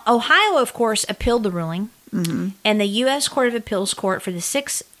 Now, Ohio, of course, appealed the ruling. And the U.S. Court of Appeals Court for the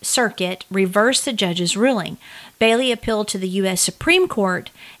Sixth Circuit reversed the judge's ruling. Bailey appealed to the U.S. Supreme Court,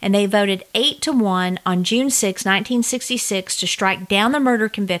 and they voted 8-1 on June 6, 1966, to strike down the murder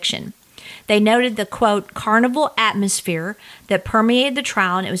conviction. They noted the, quote, carnival atmosphere that permeated the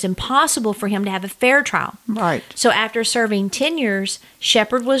trial, and it was impossible for him to have a fair trial. Right. So after serving 10 years,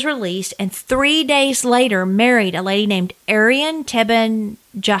 Shepard was released, and 3 days later married a lady named Ariane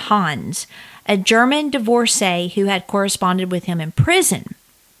Teben-Jahans, a German divorcee who had corresponded with him in prison.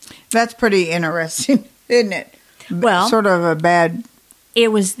 That's pretty interesting, isn't it? Well, sort of a bad...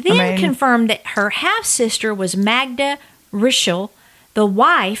 It was then confirmed that her half-sister was Magda Rischel, the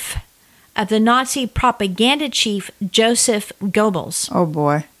wife of the Nazi propaganda chief Joseph Goebbels. Oh,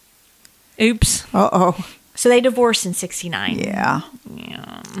 boy. Oops. Uh-oh. So they divorced in 1969. Yeah.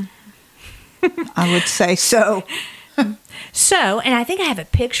 I would say so. So, and I think I have a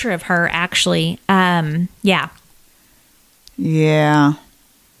picture of her, actually. Yeah. Yeah.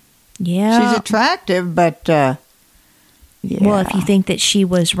 She's attractive, but, yeah. Well, if you think that she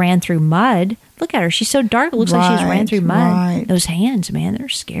ran through mud, look at her. She's so dark. It looks like she's ran through mud. Right. Those hands, man, they're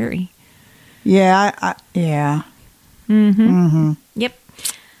scary. Yeah, yeah. Yep.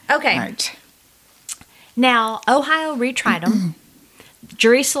 Okay. Right. Now, Ohio retried him.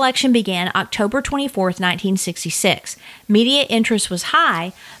 Jury selection began October 24th, 1966. Media interest was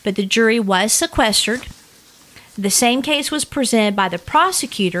high, but the jury was sequestered. The same case was presented by the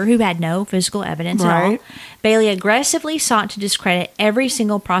prosecutor, who had no physical evidence at all. Right. Bailey aggressively sought to discredit every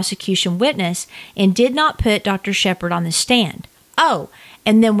single prosecution witness and did not put Dr. Shepard on the stand. Oh,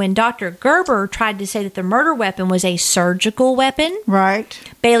 and then when Dr. Gerber tried to say that the murder weapon was a surgical weapon, Right.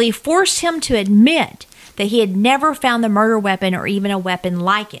 Bailey forced him to admit that he had never found the murder weapon or even a weapon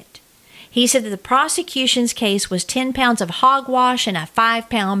like it. He said that the prosecution's case was 10 pounds of hogwash in a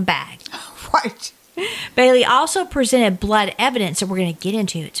 5-pound bag. Right. Bailey also presented blood evidence that we're going to get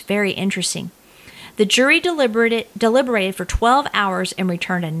into. It's very interesting. The jury deliberated for 12 hours and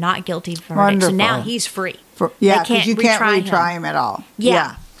returned a not guilty verdict. Wonderful. So now he's free. Yeah, They because you can't retry him at all.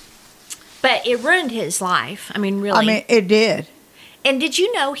 Yeah. But it ruined his life. I mean, really. I mean, it did. And did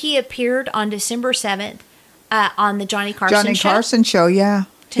you know he appeared on December 7th on the Johnny Carson show? Carson show, yeah.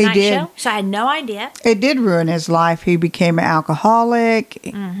 Tonight he did. Show? So I had no idea. It did ruin his life. He became an alcoholic.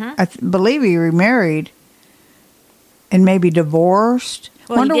 I believe he remarried and maybe divorced.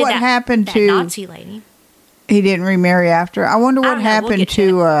 Well, Wonder he did what happened that to Nazi lady. He didn't remarry after. I wonder I what don't know. We'll happened get to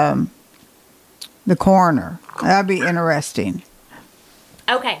to the coroner. That'd be interesting.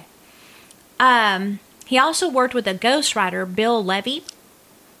 Okay. He also worked with a ghostwriter, Bill Levy,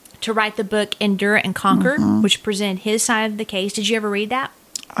 to write the book Endure and Conquer, which presented his side of the case. Did you ever read that?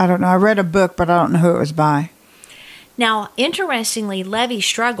 I don't know. I read a book, but I don't know who it was by. Now, interestingly, Levy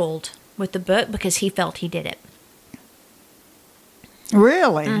struggled with the book because he felt he did it.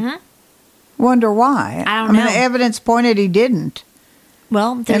 Really? Wonder why. I don't I mean, know. the evidence pointed he didn't.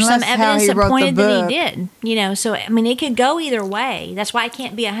 Well, there's Unless some how evidence he that wrote the pointed that book. he did. You know, so, I mean, it could go either way. That's why I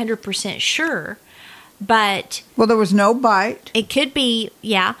can't be 100% sure. But Well, there was no bite. it could be,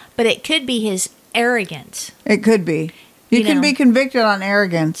 yeah, but it could be his arrogance. It could be. You You can know. be convicted on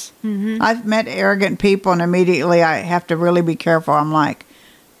arrogance. I've met arrogant people, and immediately I have to really be careful. I'm like,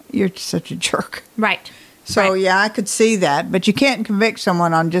 you're such a jerk. Right. So, Right. yeah, I could see that. But you can't convict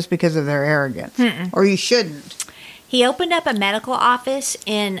someone on just because of their arrogance. Or you shouldn't. He opened up a medical office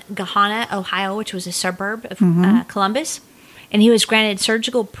in Gahanna, Ohio, which was a suburb of Columbus, and he was granted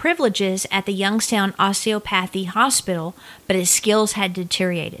surgical privileges at the Youngstown Osteopathy Hospital, but his skills had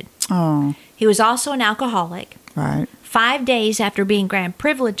deteriorated. Oh, He was also an alcoholic. right. 5 days after being granted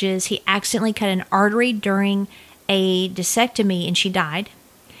privileges, he accidentally cut an artery during a discectomy and she died.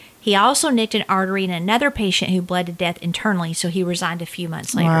 He also nicked an artery in another patient who bled to death internally, so he resigned a few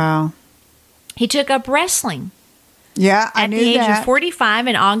months later. Wow. He took up wrestling. Yeah, I At knew the age that. of 45,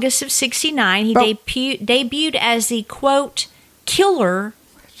 in August of 69, he Oh. debuted as the, quote, killer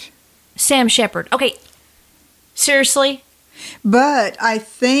Sam Shepard. Okay, seriously? But I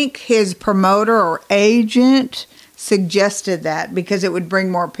think his promoter or agent suggested that because it would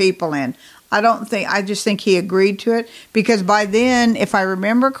bring more people in. I just think he agreed to it because by then, if I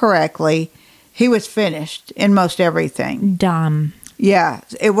remember correctly, he was finished in most everything. Dumb. Yeah,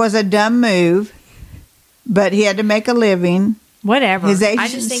 it was a dumb move, but he had to make a living. Whatever. His agent I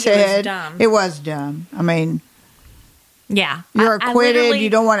just think said it was dumb. it was dumb. I mean, Yeah. you're I acquitted. literally- You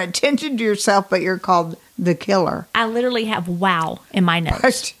don't want attention to yourself, but you're called the killer. I literally have wow in my notes.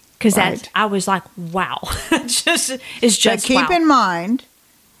 Right. Because Right. I was like, wow. it's just But keep wow. in mind,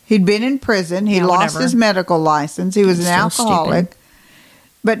 he'd been in prison. He Yeah, lost whatever. his medical license. He was an So alcoholic. stupid.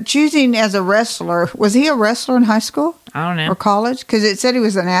 But choosing as a wrestler, was he a wrestler in high school I don't know. or college? Because it said he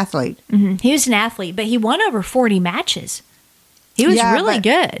was an athlete. He was an athlete, but he won over 40 matches. He was Yeah, really but-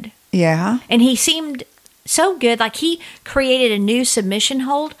 good. Yeah. And he seemed so good. Like he created a new submission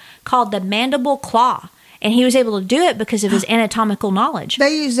hold called the mandible claw. And he was able to do it because of his anatomical knowledge.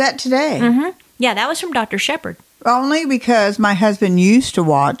 They use that today. Yeah, that was from Dr. Shepard. Only because my husband used to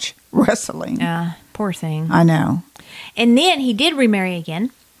watch wrestling. Poor thing. I know. And then he did remarry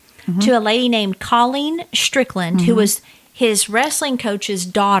again to a lady named Colleen Strickland, who was his wrestling coach's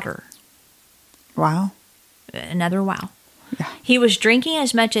daughter. Wow. Another wow. Yeah. He was drinking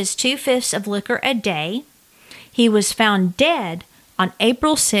as much as 2/5 of liquor a day. He was found dead on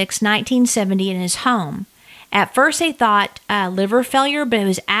April 6, 1970 in his home. At first they thought liver failure, but it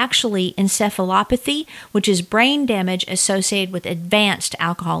was actually encephalopathy, which is brain damage associated with advanced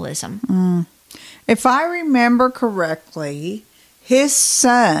alcoholism. If I remember correctly, his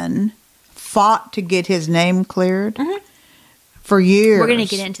son fought to get his name cleared for years. We're going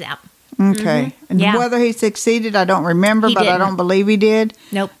to get into that. Okay. And Yeah. whether he succeeded, I don't remember, He but I didn't. don't believe he did.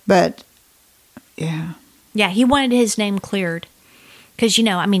 Nope. But, yeah. Yeah, he wanted his name cleared. Because,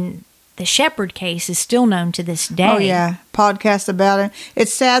 the Shepard case is still known to this day. Oh, yeah. Podcast about it.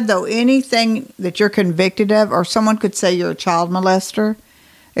 It's sad, though. Anything that you're convicted of, or someone could say you're a child molester,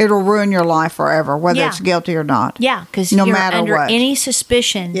 it'll ruin your life forever, whether Yeah. it's guilty or not. Yeah, because No you're matter under what. any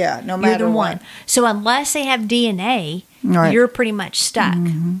suspicion. Yeah, no you're matter the what. one. So unless they have DNA, Right. you're pretty much stuck.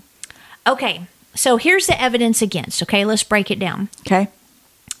 Okay, so here's the evidence against. Okay, let's break it down. Okay.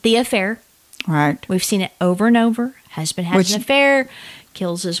 The affair. Right. We've seen it over and over. Husband has Which- an affair,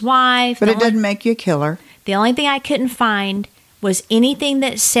 kills his wife. But The it doesn't make you a killer. The only thing I couldn't find was anything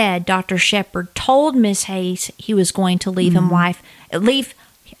that said Dr. Shepard told Miss Hayes he was going to leave leave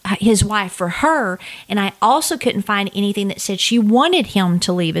his wife for her, and I also couldn't find anything that said she wanted him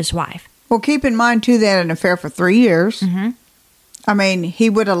to leave his wife. Well, keep in mind, too, they had an affair for 3 years. Mm-hmm. I mean, he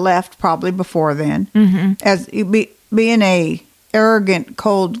would have left probably before then. Mm-hmm. As being a arrogant,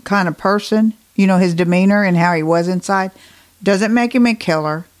 cold kind of person, you know, his demeanor and how he was inside doesn't make him a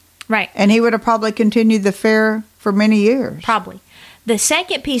killer. Right. And he would have probably continued the affair for many years. Probably. The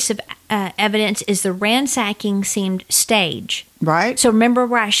second piece of evidence is the ransacking seemed staged. Right? So remember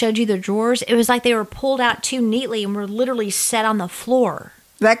where I showed you the drawers? It was like they were pulled out too neatly and were literally set on the floor.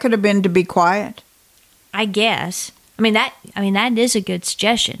 That could have been to be quiet. I guess. I mean that is a good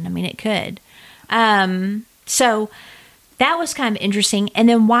suggestion. I mean it could. So that was kind of interesting. And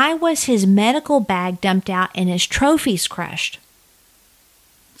then why was his medical bag dumped out and his trophies crushed?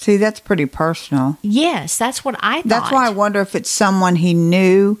 See, that's pretty personal. Yes, that's what I thought. That's why I wonder if it's someone he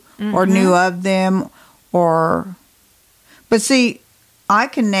knew or knew of them or... But see, I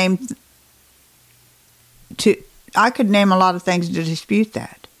could name a lot of things to dispute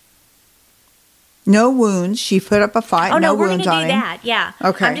that. No wounds. She put up a fight. Oh, no, we're wounds going on to do him. that. Yeah.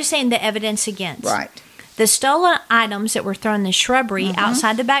 Okay. I'm just saying the evidence against. Right. The stolen items that were thrown in the shrubbery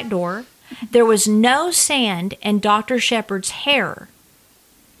outside the back door. There was no sand in Dr. Shepard's hair.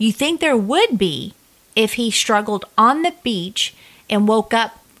 You think there would be if he struggled on the beach and woke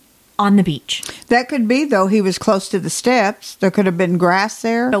up on the beach. That could be, though. He was close to the steps. There could have been grass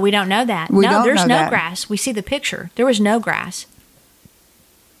there. But we don't know that. We no, don't there's know no that. grass. We see the picture. There was no grass.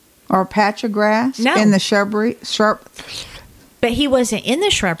 Or a patch of grass No. in the shrubbery. But he wasn't in the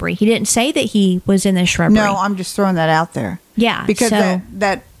shrubbery. He didn't say that he was in the shrubbery. No, I'm just throwing that out there. Yeah. Because so,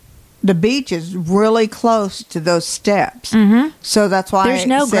 that the beach is really close to those steps. So that's why there's I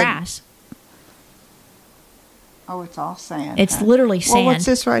no said- grass. Oh, it's all sand. It's huh? literally Well, sand. what's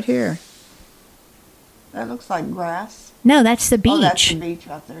this right here? That looks like grass. No, that's the beach. Oh, that's the beach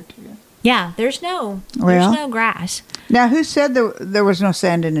out there, too. Yeah, there's no Well. grass. Now, who said there was no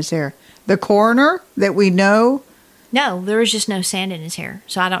sand in his hair? The coroner that we know? No, there was just no sand in his hair.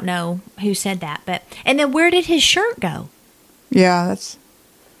 So I don't know who said that. But and then where did his shirt go? Yeah, that's...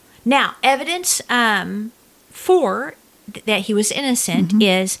 Now, evidence for that he was innocent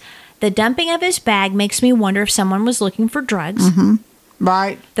is the dumping of his bag makes me wonder if someone was looking for drugs.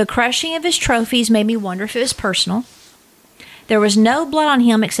 Right. The crushing of his trophies made me wonder if it was personal. There was no blood on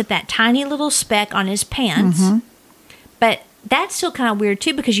him except that tiny little speck on his pants. But that's still kind of weird,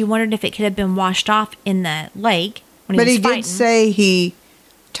 too, because you wondered if it could have been washed off in the lake when But he he was fighting. did say he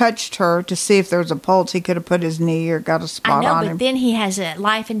touched her to see if there was a pulse. He could have put his knee or got a I spot know, on but him. then he has a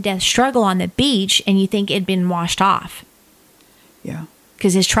life and death struggle on the beach, and you think it had been washed off Yeah.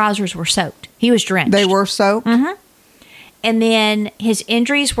 because his trousers were soaked. He was drenched. They were soaked? And then his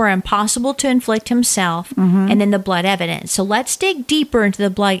injuries were impossible to inflict himself, and then the blood evidence. So let's dig deeper into the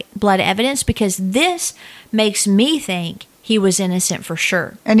blood evidence because this makes me think he was innocent for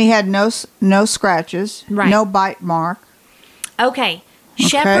sure. And he had no scratches, Right. no bite mark. Okay.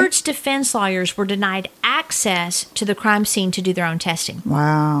 Shepard's defense lawyers were denied access to the crime scene to do their own testing.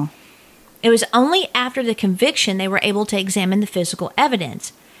 Wow. It was only after the conviction they were able to examine the physical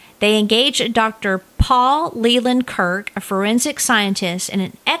evidence. They engaged Dr. Paul Leland Kirk, a forensic scientist and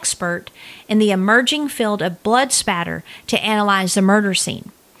an expert in the emerging field of blood spatter, to analyze the murder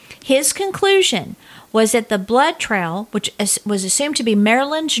scene. His conclusion was that the blood trail, which was assumed to be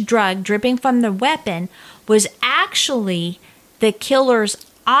Marilyn's drug dripping from the weapon, was actually the killer's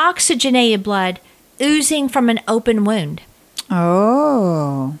oxygenated blood oozing from an open wound.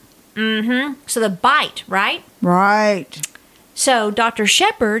 Oh. So the bite, right? Right. So Dr.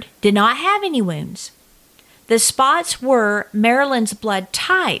 Shepard did not have any wounds. The spots were Marilyn's blood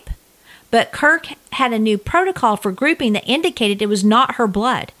type, but Kirk had a new protocol for grouping that indicated it was not her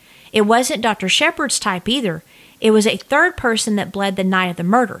blood. It wasn't Dr. Shepard's type either. It was a third person that bled the night of the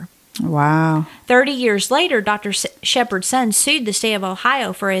murder. Wow. 30 years later, Dr. Shepard's son sued the state of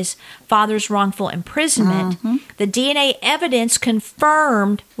Ohio for his father's wrongful imprisonment. The DNA evidence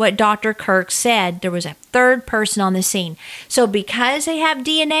confirmed what Dr. Kirk said. There was a third person on the scene. So because they have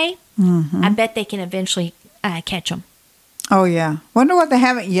DNA, I bet they can eventually catch them. Oh, yeah. Wonder what they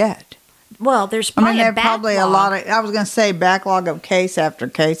haven't yet. well, there's I probably mean, a there are backlog. probably a lot of, I was going to say backlog of case after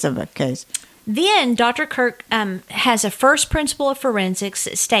case of a case. Then Dr. Kirk has a first principle of forensics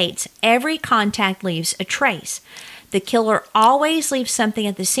that states every contact leaves a trace. The killer always leaves something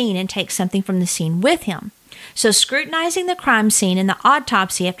at the scene and takes something from the scene with him. So scrutinizing the crime scene and the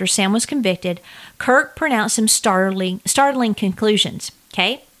autopsy after Sam was convicted, Kirk pronounced some startling conclusions.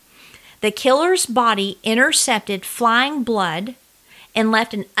 Okay? The killer's body intercepted flying blood and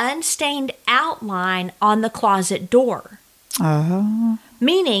left an unstained outline on the closet door. Oh.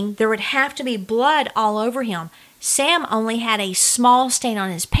 Meaning there would have to be blood all over him. Sam only had a small stain on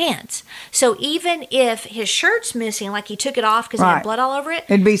his pants. So even if his shirt's missing, like he took it off because he had Right. blood all over it,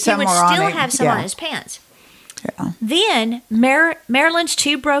 It'd be he somewhere would on still it. have some Yeah. on his pants. Yeah. Then Marilyn's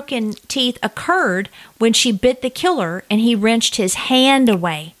 2 broken teeth occurred when she bit the killer and he wrenched his hand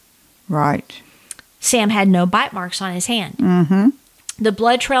away. Right. Sam had no bite marks on his hand. Mm-hmm. The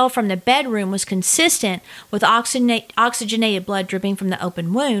blood trail from the bedroom was consistent with oxygenated blood dripping from the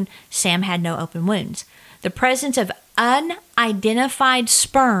open wound. Sam had no open wounds. The presence of unidentified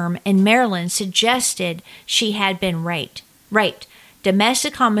sperm in Marilyn suggested she had been raped.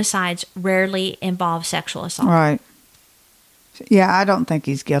 Domestic homicides rarely involve sexual assault. Right. Yeah, I don't think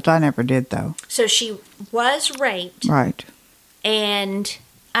he's guilty. I never did, though. So she was raped, Right. and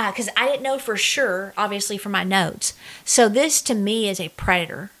because I didn't know for sure, obviously from my notes. So this to me is a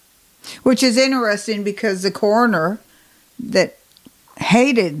predator. Which is interesting because the coroner that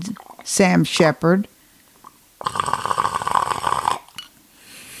hated Sam Shepard.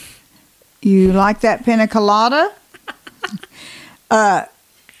 You like that pina colada?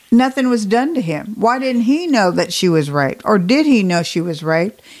 Nothing was done to him. Why didn't he know that she was raped? Or did he know she was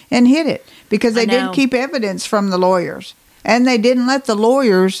raped and hid it? Because they I know. didn't keep evidence from the lawyers. And they didn't let the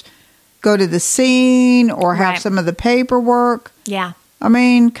lawyers go to the scene or have Right. some of the paperwork. Yeah. I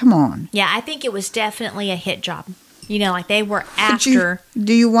mean, come on. Yeah, I think it was definitely a hit job. You know, like they were Could you- after.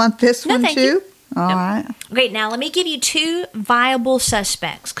 do you want this No, one thank too? you. All No. right. Okay, now let me give you 2 viable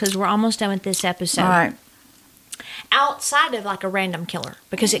suspects because we're almost done with this episode. All right. Outside of like a random killer,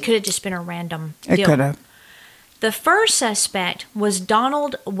 because it could have just been a random It deal. could have. The first suspect was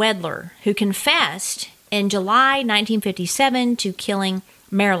Donald Wedler, who confessed in July 1957 to killing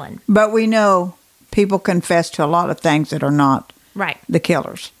Marilyn. But we know people confess to a lot of things that are not Right. the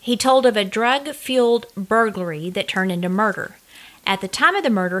killers. He told of a drug-fueled burglary that turned into murder. At the time of the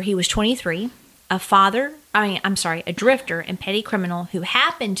murder, he was 23, a drifter and petty criminal who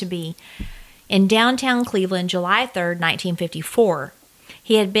happened to be in downtown Cleveland July 3rd, 1954.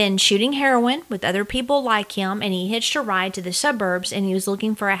 He had been shooting heroin with other people like him, and he hitched a ride to the suburbs, and he was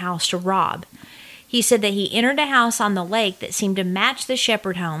looking for a house to rob. He said that he entered a house on the lake that seemed to match the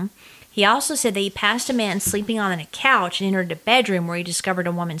Shepard home. He also said that he passed a man sleeping on a couch and entered a bedroom where he discovered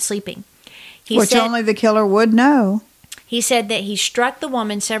a woman sleeping. Which only the killer would know. He said that he struck the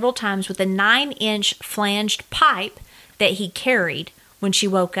woman several times with a 9-inch flanged pipe that he carried when she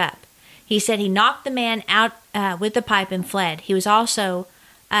woke up. He said he knocked the man out with the pipe and fled. He was also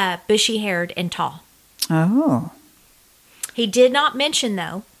bushy-haired and tall. Oh. He did not mention,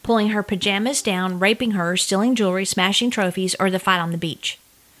 though, pulling her pajamas down, raping her, stealing jewelry, smashing trophies, or the fight on the beach.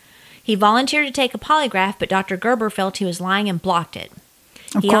 He volunteered to take a polygraph, but Dr. Gerber felt he was lying and blocked it.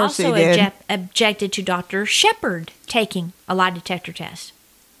 Of course he did. Objected to Dr. Shepard taking a lie detector test.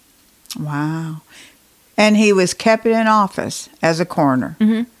 Wow. And he was kept in office as a coroner.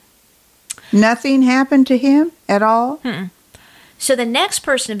 Mhm. Nothing happened to him at all? So the next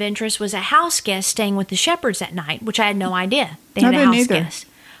person of interest was a house guest staying with the Shepards that night, which I had no idea. They I had a didn't house either. guest.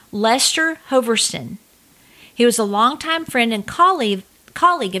 Lester Hoverston. He was a longtime friend and colleague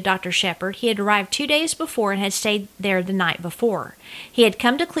of Dr. Shepard. He had arrived 2 days before and had stayed there the night before. He had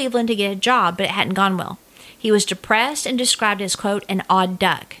come to Cleveland to get a job, but it hadn't gone well. He was depressed and described as, quote, an odd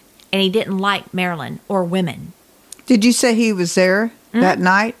duck, and he didn't like Marilyn or women. Did you say he was there that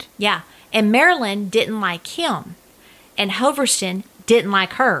night? Yeah, and Marilyn didn't like him, and Hoverston didn't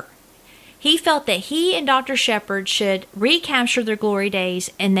like her. He felt that he and Dr. Shepard should recapture their glory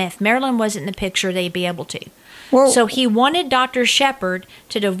days, and that if Marilyn wasn't in the picture, they'd be able to. Well, So he wanted Dr. Shepard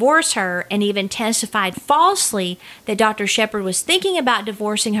to divorce her and even testified falsely that Dr. Shepard was thinking about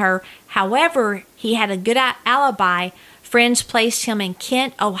divorcing her. However, he had a good alibi. Friends placed him in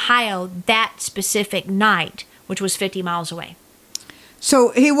Kent, Ohio that specific night, which was 50 miles away. so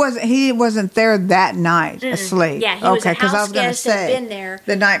he wasn't there that night asleep. Yeah, he was a 'cause I house was gonna guest and say been there.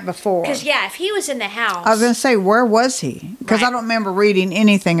 the night before. Because, yeah, if he was in the house. I was going to say, where was he? Because I Right. don't remember reading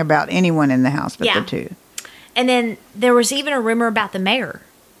anything about anyone in the house but Yeah. the two. And then there was even a rumor about the mayor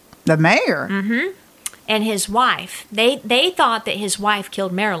The mayor? and his wife. They thought that his wife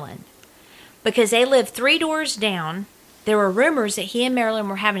killed Marilyn. because they lived 3 doors down. There were rumors that he and Marilyn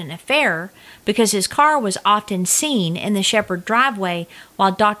were having an affair because his car was often seen in the Shepherd driveway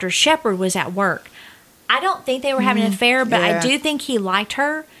while Dr. Shepherd was at work. I don't think they were having an affair, but I do think he liked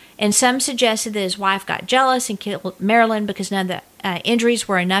her. And some suggested that his wife got jealous and killed Marilyn because none of the injuries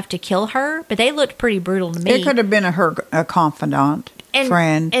were enough to kill her. But they looked pretty brutal to me. It could have been a confidant,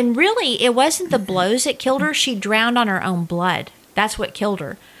 friend. And really, it wasn't the blows that killed her. She drowned on her own blood. That's what killed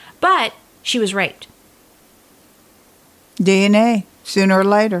her. But she was raped. DNA, sooner or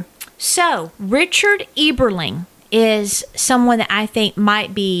later. So, Richard Eberling is someone that I think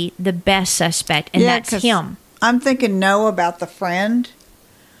might be the best suspect, and that's 'cause him. I'm thinking no about the friend.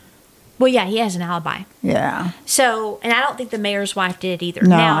 Well, yeah, he has an alibi. Yeah. So, and I don't think the mayor's wife did either.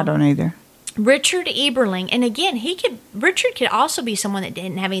 No, Now, I don't either. Richard Eberling, and again, Richard could also be someone that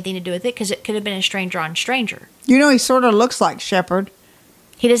didn't have anything to do with it because it could have been a stranger on stranger. You know, he sort of looks like Shepherd.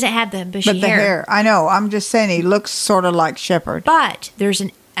 He doesn't have the bushy But the hair. I know. I'm just saying he looks sort of like Shepherd. But there's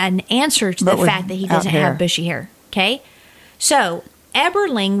an answer to the fact that he doesn't have bushy hair. Okay? So,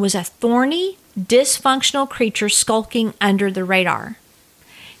 Eberling was a thorny, dysfunctional creature skulking under the radar.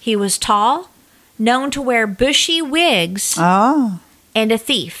 He was tall, known to wear bushy wigs, Oh. and a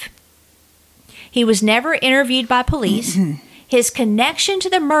thief. He was never interviewed by police. His connection to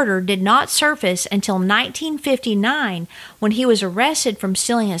the murder did not surface until 1959 when he was arrested from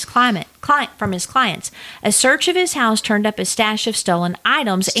stealing his from his clients. A search of his house turned up a stash of stolen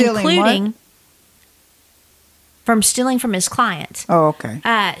items, including from stealing from his clients. Oh, okay.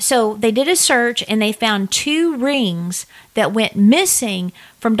 So they did a search and they found 2 rings that went missing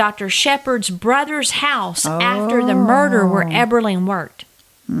from Dr. Shepherd's brother's house after the murder where Eberling worked.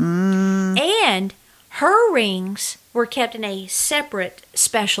 And her rings were kept in a separate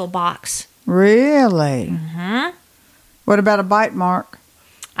special box. Really? What about a bite mark?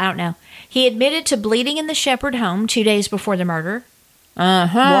 I don't know. He admitted to bleeding in the Shepherd home 2 days before the murder.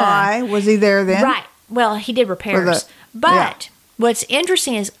 Why? Was he there then? Right. Well, he did repairs. But what's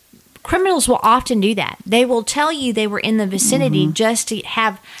interesting is criminals will often do that. They will tell you they were in the vicinity just to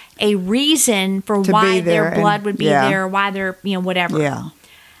have a reason for why their blood would be there, why they're, whatever. Yeah.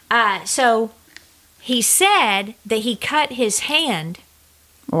 So he said that he cut his hand.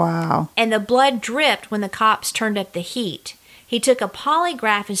 Wow. And the blood dripped when the cops turned up the heat. He took a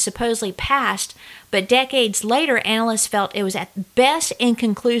polygraph and supposedly passed, but decades later, analysts felt it was at best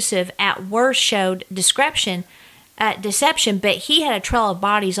inconclusive, at worst showed deception, but he had a trail of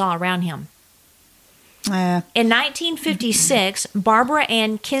bodies all around him. In 1956, Barbara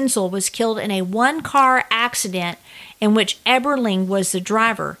Ann Kinzel was killed in a 1-car accident in which Eberling was the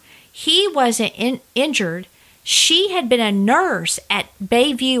driver. He wasn't injured. She had been a nurse at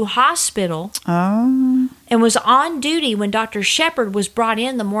Bayview Hospital and was on duty when Dr. Shepherd was brought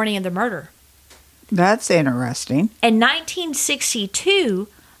in the morning of the murder. That's interesting. In 1962,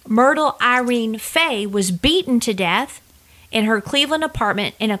 Myrtle Irene Fay was beaten to death in her Cleveland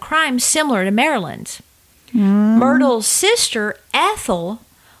apartment in a crime similar to Marilyn's. Myrtle's sister, Ethel,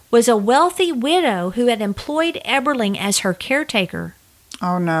 was a wealthy widow who had employed Eberling as her caretaker.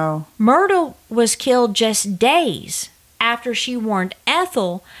 Oh, no. Myrtle was killed just days after she warned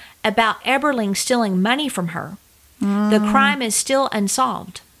Ethel about Eberling stealing money from her. The crime is still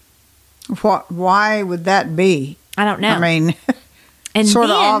unsolved. Why would that be? I don't know. I mean, and sort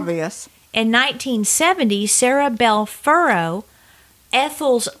of then, obvious. In 1970, Sarah Bell Furrow,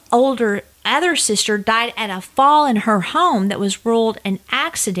 Ethel's other sister, died at a fall in her home that was ruled an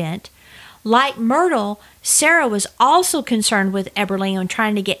accident. Like Myrtle, Sarah was also concerned with Eberling and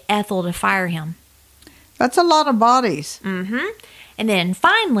trying to get Ethel to fire him. That's a lot of bodies. And then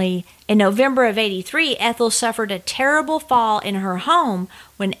finally, in November of 1983, Ethel suffered a terrible fall in her home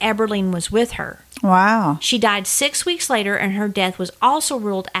when Eberling was with her. Wow. She died 6 weeks later, and her death was also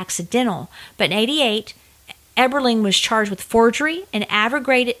ruled accidental. But in 1988, Eberling was charged with forgery and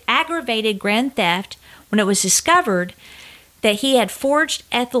aggravated grand theft when it was discovered that he had forged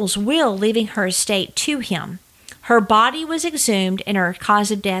Ethel's will, leaving her estate to him. Her body was exhumed, and her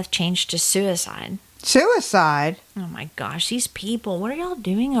cause of death changed to suicide. Suicide? Oh my gosh, these people, what are y'all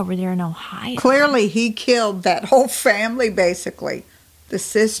doing over there in Ohio? Clearly he killed that whole family, basically. The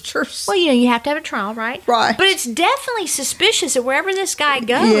sisters. Well, you have to have a trial, right? Right. But it's definitely suspicious that wherever this guy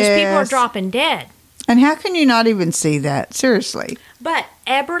goes, people are dropping dead. And how can you not even see that? Seriously. But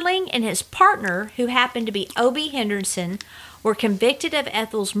Eberling and his partner, who happened to be Obie Henderson, were convicted of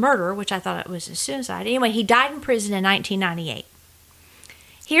Ethel's murder, which I thought it was a suicide. Anyway, he died in prison in 1998.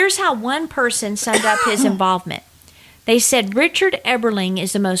 Here's how one person summed up his involvement. They said Richard Eberling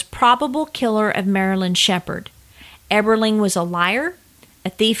is the most probable killer of Marilyn Shepherd. Eberling was a liar, a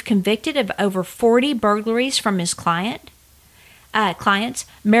thief convicted of over 40 burglaries from his clients.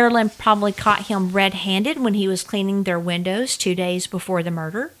 Marilyn probably caught him red-handed when he was cleaning their windows 2 days before the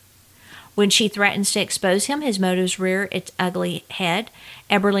murder. When she threatens to expose him, his motives rear its ugly head.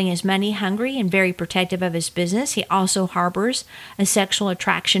 Eberling is money-hungry and very protective of his business. He also harbors a sexual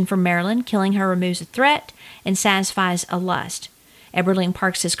attraction for Marilyn. Killing her removes a threat and satisfies a lust. Eberling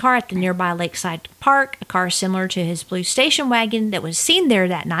parks his car at the nearby Lakeside Park, a car similar to his blue station wagon that was seen there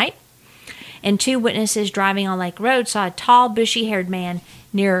that night. And 2 witnesses driving on Lake Road saw a tall, bushy-haired man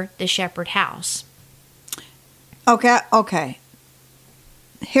near the Shepherd house. Okay.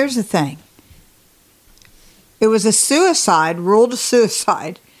 Here's the thing. It was a suicide, ruled a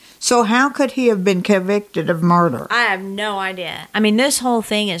suicide. So how could he have been convicted of murder? I have no idea. I mean, this whole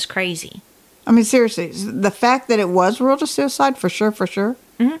thing is crazy. I mean, seriously, the fact that it was ruled a suicide, for sure.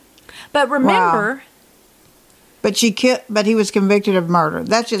 Mm-hmm. But remember... Wow. But he was convicted of murder.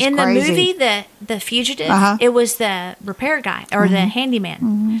 That's just in crazy. In the movie, The Fugitive, it was the repair guy, or the handyman.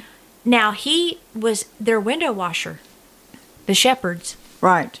 Mm-hmm. Now, he was their window washer, the Shepherds.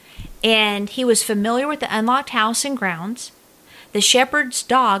 Right. And he was familiar with the unlocked house and grounds. The Shepherd's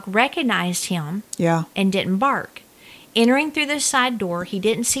dog recognized him and didn't bark. Entering through the side door, he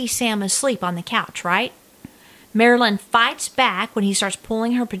didn't see Sam asleep on the couch, right? Marilyn fights back when he starts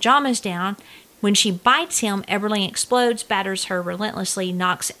pulling her pajamas down. When she bites him, Eberling explodes, batters her relentlessly,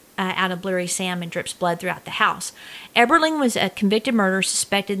 knocks out a blurry Sam, and drips blood throughout the house. Eberling was a convicted murderer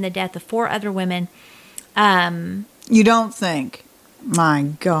suspected in the death of 4 other women. You don't think?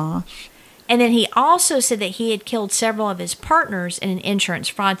 My gosh. And then he also said that he had killed several of his partners in an insurance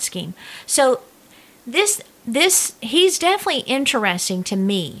fraud scheme. So this he's definitely interesting to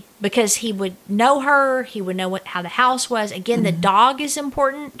me because he would know her. He would know how the house was. Again, the dog is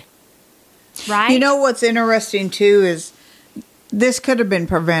important, right? You know what's interesting too is this could have been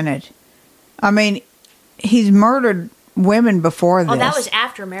prevented. I mean, he's murdered women before this. Oh, that was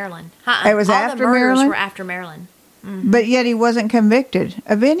after Marilyn. It was All after the murders Marilyn? were after Marilyn. Mm-hmm. But yet he wasn't convicted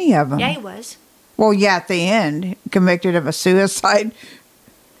of any of them. Yeah, he was. Well, yeah, at the end, convicted of a suicide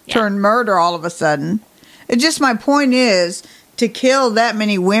turned murder all of a sudden. It's just my point is, to kill that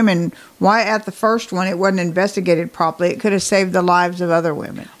many women, why at the first one it wasn't investigated properly? It could have saved the lives of other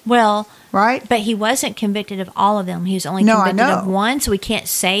women. Well, right? But he wasn't convicted of all of them. He was only convicted of one, so we can't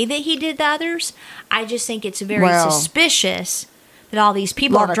say that he did the others. I just think it's very suspicious that all these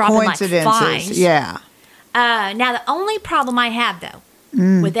people are dropping like flies. Yeah. Now, the only problem I have, though,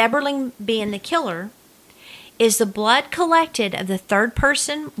 with Eberling being the killer is the blood collected of the third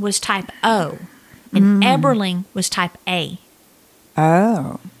person was type O, and Eberling was type A.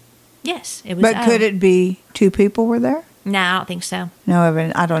 Oh. Yes, it was But O. could it be 2 people were there? No, I don't think so.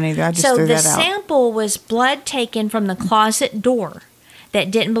 No, I don't either. I just threw that out. So the sample was blood taken from the closet door that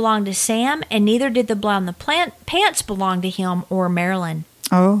didn't belong to Sam, and neither did the blood on the pants belong to him or Marilyn.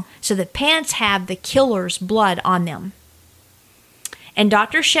 Oh. So the pants have the killer's blood on them. And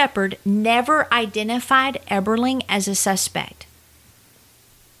Dr. Shepherd never identified Eberling as a suspect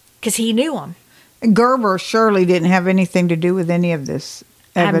because he knew him. Gerber surely didn't have anything to do with any of this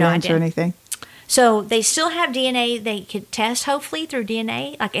evidence or anything. So they still have DNA they could test, hopefully, through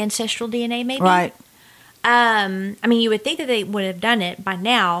DNA, like ancestral DNA maybe. Right. I mean, you would think that they would have done it by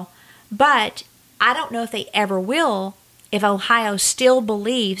now, but I don't know if they ever will if Ohio still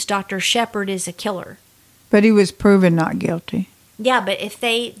believes Dr. Shepherd is a killer. But he was proven not guilty. Yeah, but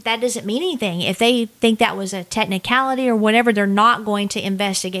that doesn't mean anything. If they think that was a technicality or whatever, they're not going to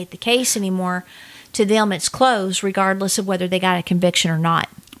investigate the case anymore. To them, it's closed, regardless of whether they got a conviction or not.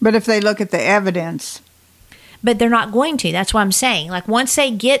 But if they look at the evidence... But they're not going to. That's what I'm saying. Like, once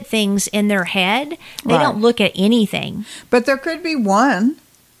they get things in their head, they don't look at anything. But there could be one.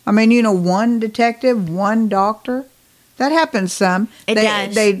 I mean, one detective, one doctor. That happens some. It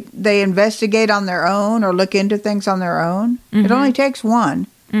does. They investigate on their own or look into things on their own. Mm-hmm. It only takes one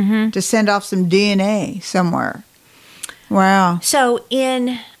to send off some DNA somewhere. Wow. So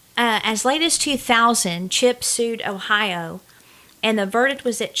in as late as 2000, Chip sued Ohio, and the verdict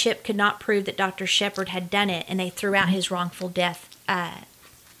was that Chip could not prove that Dr. Shepherd had done it, and they threw out his wrongful death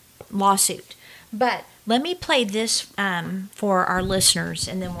lawsuit. But let me play this for our listeners,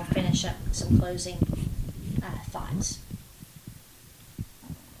 and then we'll finish up some closing thoughts.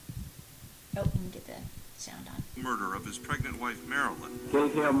 Oh, let me get the sound on. Murder of his pregnant wife, Marilyn.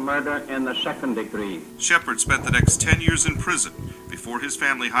 Guilty of murder in the second degree. Shepherd spent the next 10 years in prison before his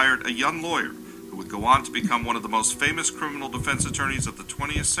family hired a young lawyer who would go on to become one of the most famous criminal defense attorneys of the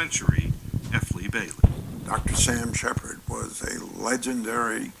 20th century, F. Lee Bailey. Dr. Sam Shepherd was a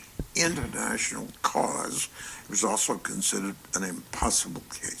legendary international cause. It was also considered an impossible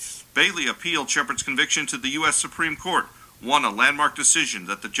case. Bailey appealed Shepard's conviction to the U.S. Supreme Court, won a landmark decision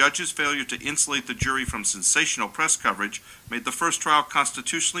that the judge's failure to insulate the jury from sensational press coverage made the first trial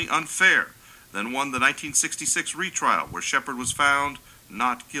constitutionally unfair, then won the 1966 retrial, where Shepard was found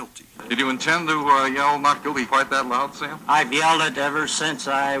not guilty. Did you intend to yell not guilty quite that loud, Sam? I've yelled it ever since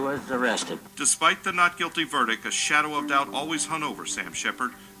I was arrested. Despite the not guilty verdict, a shadow of doubt always hung over Sam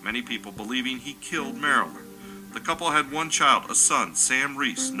Shepard, many people believing he killed Marilyn. The couple had one child, a son, Sam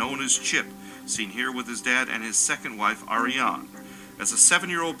Reese, known as Chip, seen here with his dad and his second wife, Ariane. As a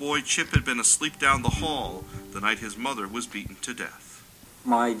 7-year-old boy, Chip had been asleep down the hall the night his mother was beaten to death.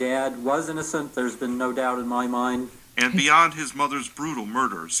 My dad was innocent, there's been no doubt in my mind. And beyond his mother's brutal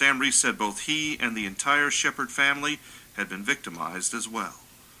murder, Sam Reese said both he and the entire Shepard family had been victimized as well.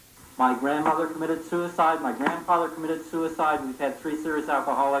 My grandmother committed suicide, my grandfather committed suicide, we've had 3 serious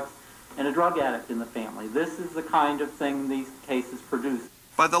alcoholics and a drug addict in the family. This is the kind of thing these cases produce.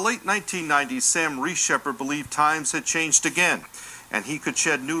 By the late 1990s, Sam Reese Shepard believed times had changed again, and he could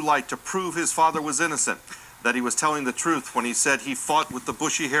shed new light to prove his father was innocent, that he was telling the truth when he said he fought with the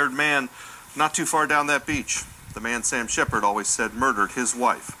bushy-haired man not too far down that beach, the man Sam Shepard always said murdered his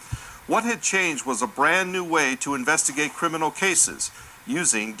wife. What had changed was a brand new way to investigate criminal cases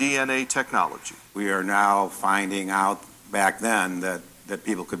using DNA technology. We are now finding out back then that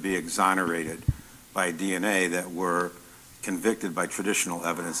people could be exonerated by DNA that were convicted by traditional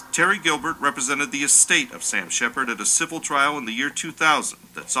evidence. Terry Gilbert represented the estate of Sam Shepard at a civil trial in the year 2000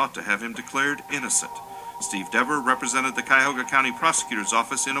 that sought to have him declared innocent. Steve Dever represented the Cuyahoga County Prosecutor's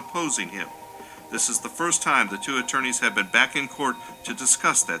Office in opposing him. This is the first time the two attorneys have been back in court to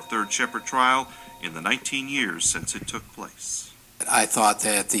discuss that third Shepard trial in the 19 years since it took place. I thought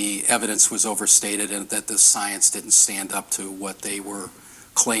that the evidence was overstated and that the science didn't stand up to what they were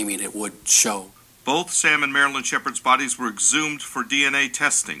claiming it would show. Both Sam and Marilyn Shepard's bodies were exhumed for DNA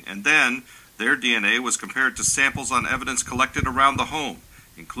testing, and then their DNA was compared to samples on evidence collected around the home,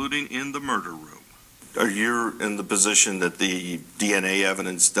 including in the murder room. Are you in the position that the DNA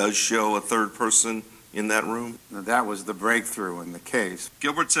evidence does show a third person in that room? Now, that was the breakthrough in the case.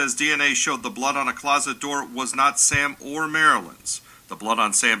 Gilbert says DNA showed the blood on a closet door was not Sam or Marilyn's. The blood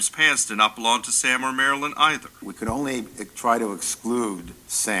on Sam's pants did not belong to Sam or Marilyn either. We could only try to exclude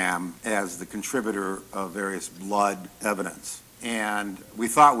Sam as the contributor of various blood evidence. And we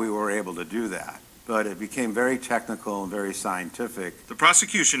thought we were able to do that. But it became very technical and very scientific. The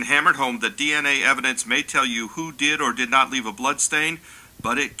prosecution hammered home that DNA evidence may tell you who did or did not leave a blood stain,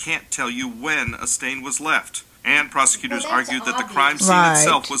 but it can't tell you when a stain was left. And prosecutors argued that the crime scene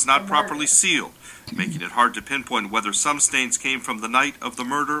itself was not properly sealed, making it hard to pinpoint whether some stains came from the night of the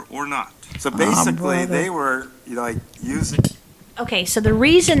murder or not. So basically, they were using... Okay, so the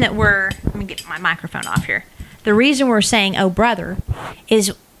reason that let me get my microphone off here. The reason we're saying, oh, brother,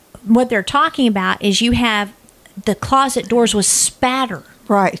 is what they're talking about is you have the closet doors with spatter.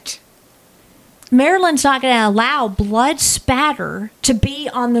 Right. Marilyn's not going to allow blood spatter to be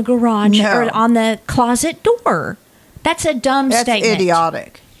on the garage or on the closet door. That's a dumb statement. That's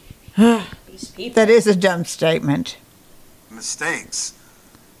idiotic. That is a dumb statement. Mistakes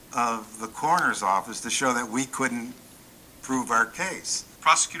of the coroner's office to show that we couldn't prove our case.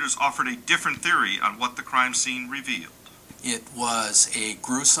 Prosecutors offered a different theory on what the crime scene revealed. It was a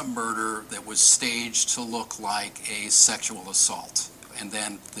gruesome murder that was staged to look like a sexual assault. And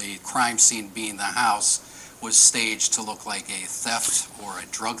then the crime scene being the house was staged to look like a theft or a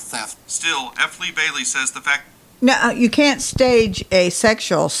drug theft. Still, F. Lee Bailey says the fact... No, you can't stage a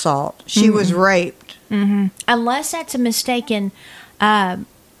sexual assault. She was raped. Mm-hmm. Unless that's a mistaken, account,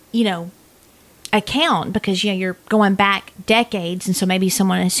 because you're going back decades, and so maybe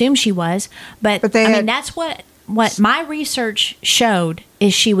someone assumed she was. But that's what my research showed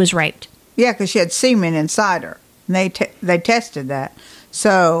is she was raped. Yeah, because she had semen inside her. And they tested that.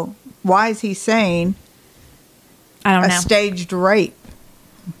 So why is he saying I don't know. Staged rape?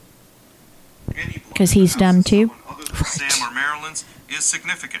 Because he's dumb too. Other than Sam or Marilyn's is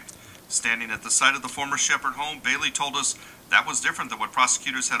significant. Standing at the site of the former Shepard home, Bailey told us that was different than what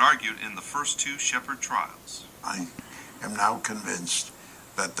prosecutors had argued in the first two Shepard trials. I am now convinced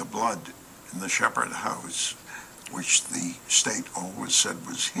that the blood in the Shepard house, which the state always said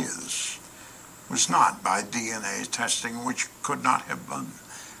was his, was not by DNA testing, which could not have been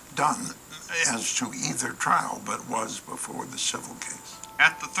done as to either trial, but was before the civil case.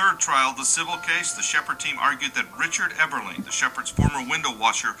 At the third trial, the civil case, the Shepard team argued that Richard Eberling, the Shepard's former window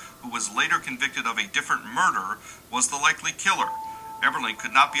washer, who was later convicted of a different murder, was the likely killer. Eberling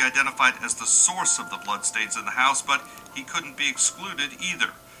could not be identified as the source of the bloodstains in the house, but he couldn't be excluded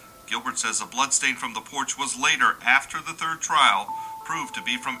either. Gilbert says a bloodstain from the porch was later, after the third trial, proved to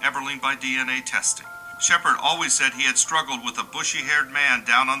be from Eberling by DNA testing. Shepard always said he had struggled with a bushy-haired man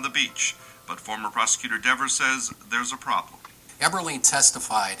down on the beach, but former prosecutor Devers says there's a problem. Eberling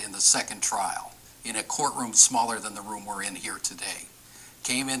testified in the second trial in a courtroom smaller than the room we're in here today.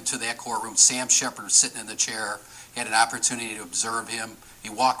 Came into that courtroom, Sam Shepard was sitting in the chair, had an opportunity to observe him. He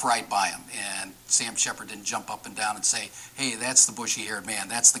walked right by him, and Sam Shepard didn't jump up and down and say, hey, that's the bushy-haired man,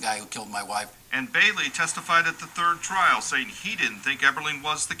 that's the guy who killed my wife. And Bailey testified at the third trial, saying he didn't think Eberling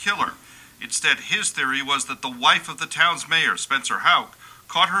was the killer. Instead, his theory was that the wife of the town's mayor, Spencer Houck,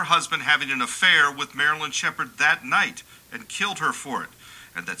 caught her husband having an affair with Marilyn Shepard that night and killed her for it,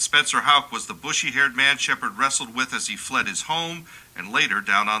 and that Spencer Houck was the bushy-haired man Shepard wrestled with as he fled his home and later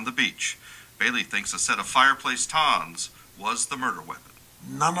down on the beach. Bailey thinks a set of fireplace tongs was the murder weapon.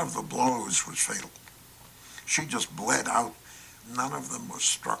 None of the blows was fatal. She just bled out. None of them was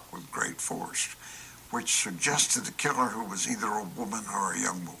struck with great force, which suggested a killer who was either a woman or a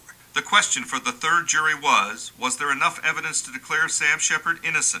young boy. The question for the third jury was there enough evidence to declare Sam Shepard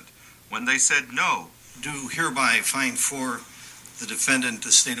innocent? When they said no, do hereby find for the defendant,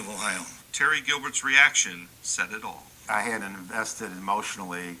 the state of Ohio. Terry Gilbert's reaction said it all. I had invested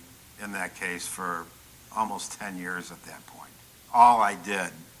emotionally in that case for almost 10 years at that point. All I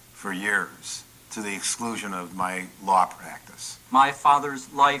did for years, to the exclusion of my law practice. My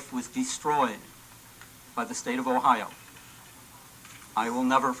father's life was destroyed by the state of Ohio. I will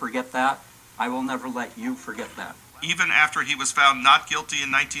never forget that. I will never let you forget that. Even after he was found not guilty in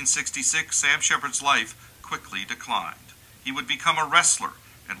 1966, Sam Shepard's life quickly declined. He would become a wrestler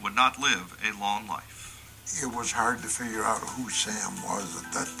and would not live a long life. It was hard to figure out who Sam was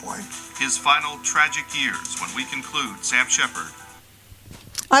at that point. His final tragic years when we conclude Sam Shepard.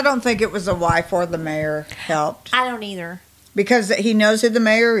 I don't think it was the wife or the mayor helped. I don't either. Because he knows who the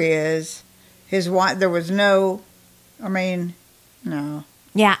mayor is. His wife, there was no, no.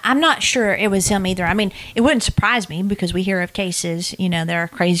 Yeah, I'm not sure it was him either. I mean, it wouldn't surprise me because we hear of cases, that are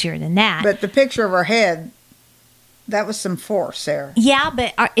crazier than that. But the picture of her head, that was some force there. Yeah,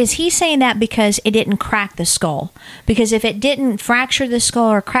 but is he saying that because it didn't crack the skull? Because if it didn't fracture the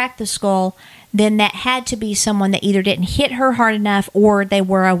skull or crack the skull, then that had to be someone that either didn't hit her hard enough or they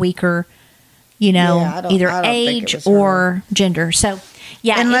were a weaker, either age or gender. So,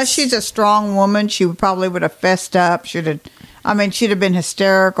 yeah. Unless she's a strong woman, she probably would have fessed up. She'd have been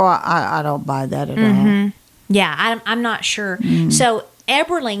hysterical. I don't buy that at all. Yeah, I'm not sure. So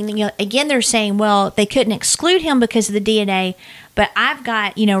Eberling, again, they're saying, well, they couldn't exclude him because of the DNA, but I've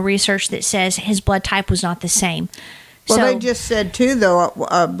got, research that says his blood type was not the same. Well, they just said, too, though,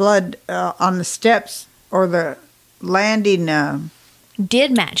 blood on the steps or the landing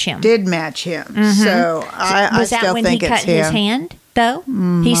did match him. So I still think it's him. Was that when he cut his hand, though?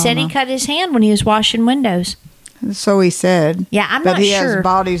 He said he cut his hand when he was washing windows. So he said. Yeah, I'm not sure. But he has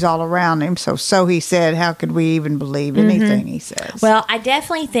bodies all around him, so he said, how could we even believe anything he says? Well, I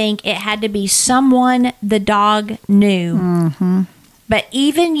definitely think it had to be someone the dog knew. But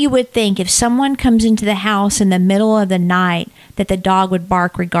even you would think if someone comes into the house in the middle of the night that the dog would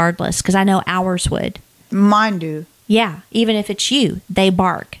bark regardless, because I know ours would. Mine do. Yeah, even if it's you, they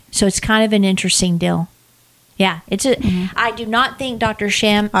bark. So it's kind of an interesting deal. Yeah, I do not think Dr.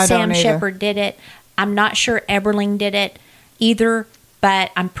 Sam Shepard did it. I'm not sure Eberling did it either,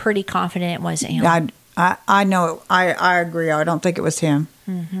 but I'm pretty confident it wasn't him. I know. I agree. I don't think it was him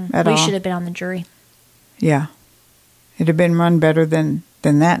at all. We should have been on the jury. Yeah. It'd have been run better than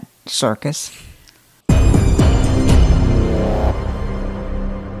that circus.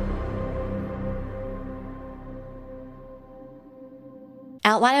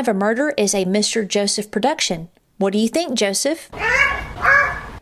 Outline of a Murder is a Mr. Joseph production. What do you think, Joseph?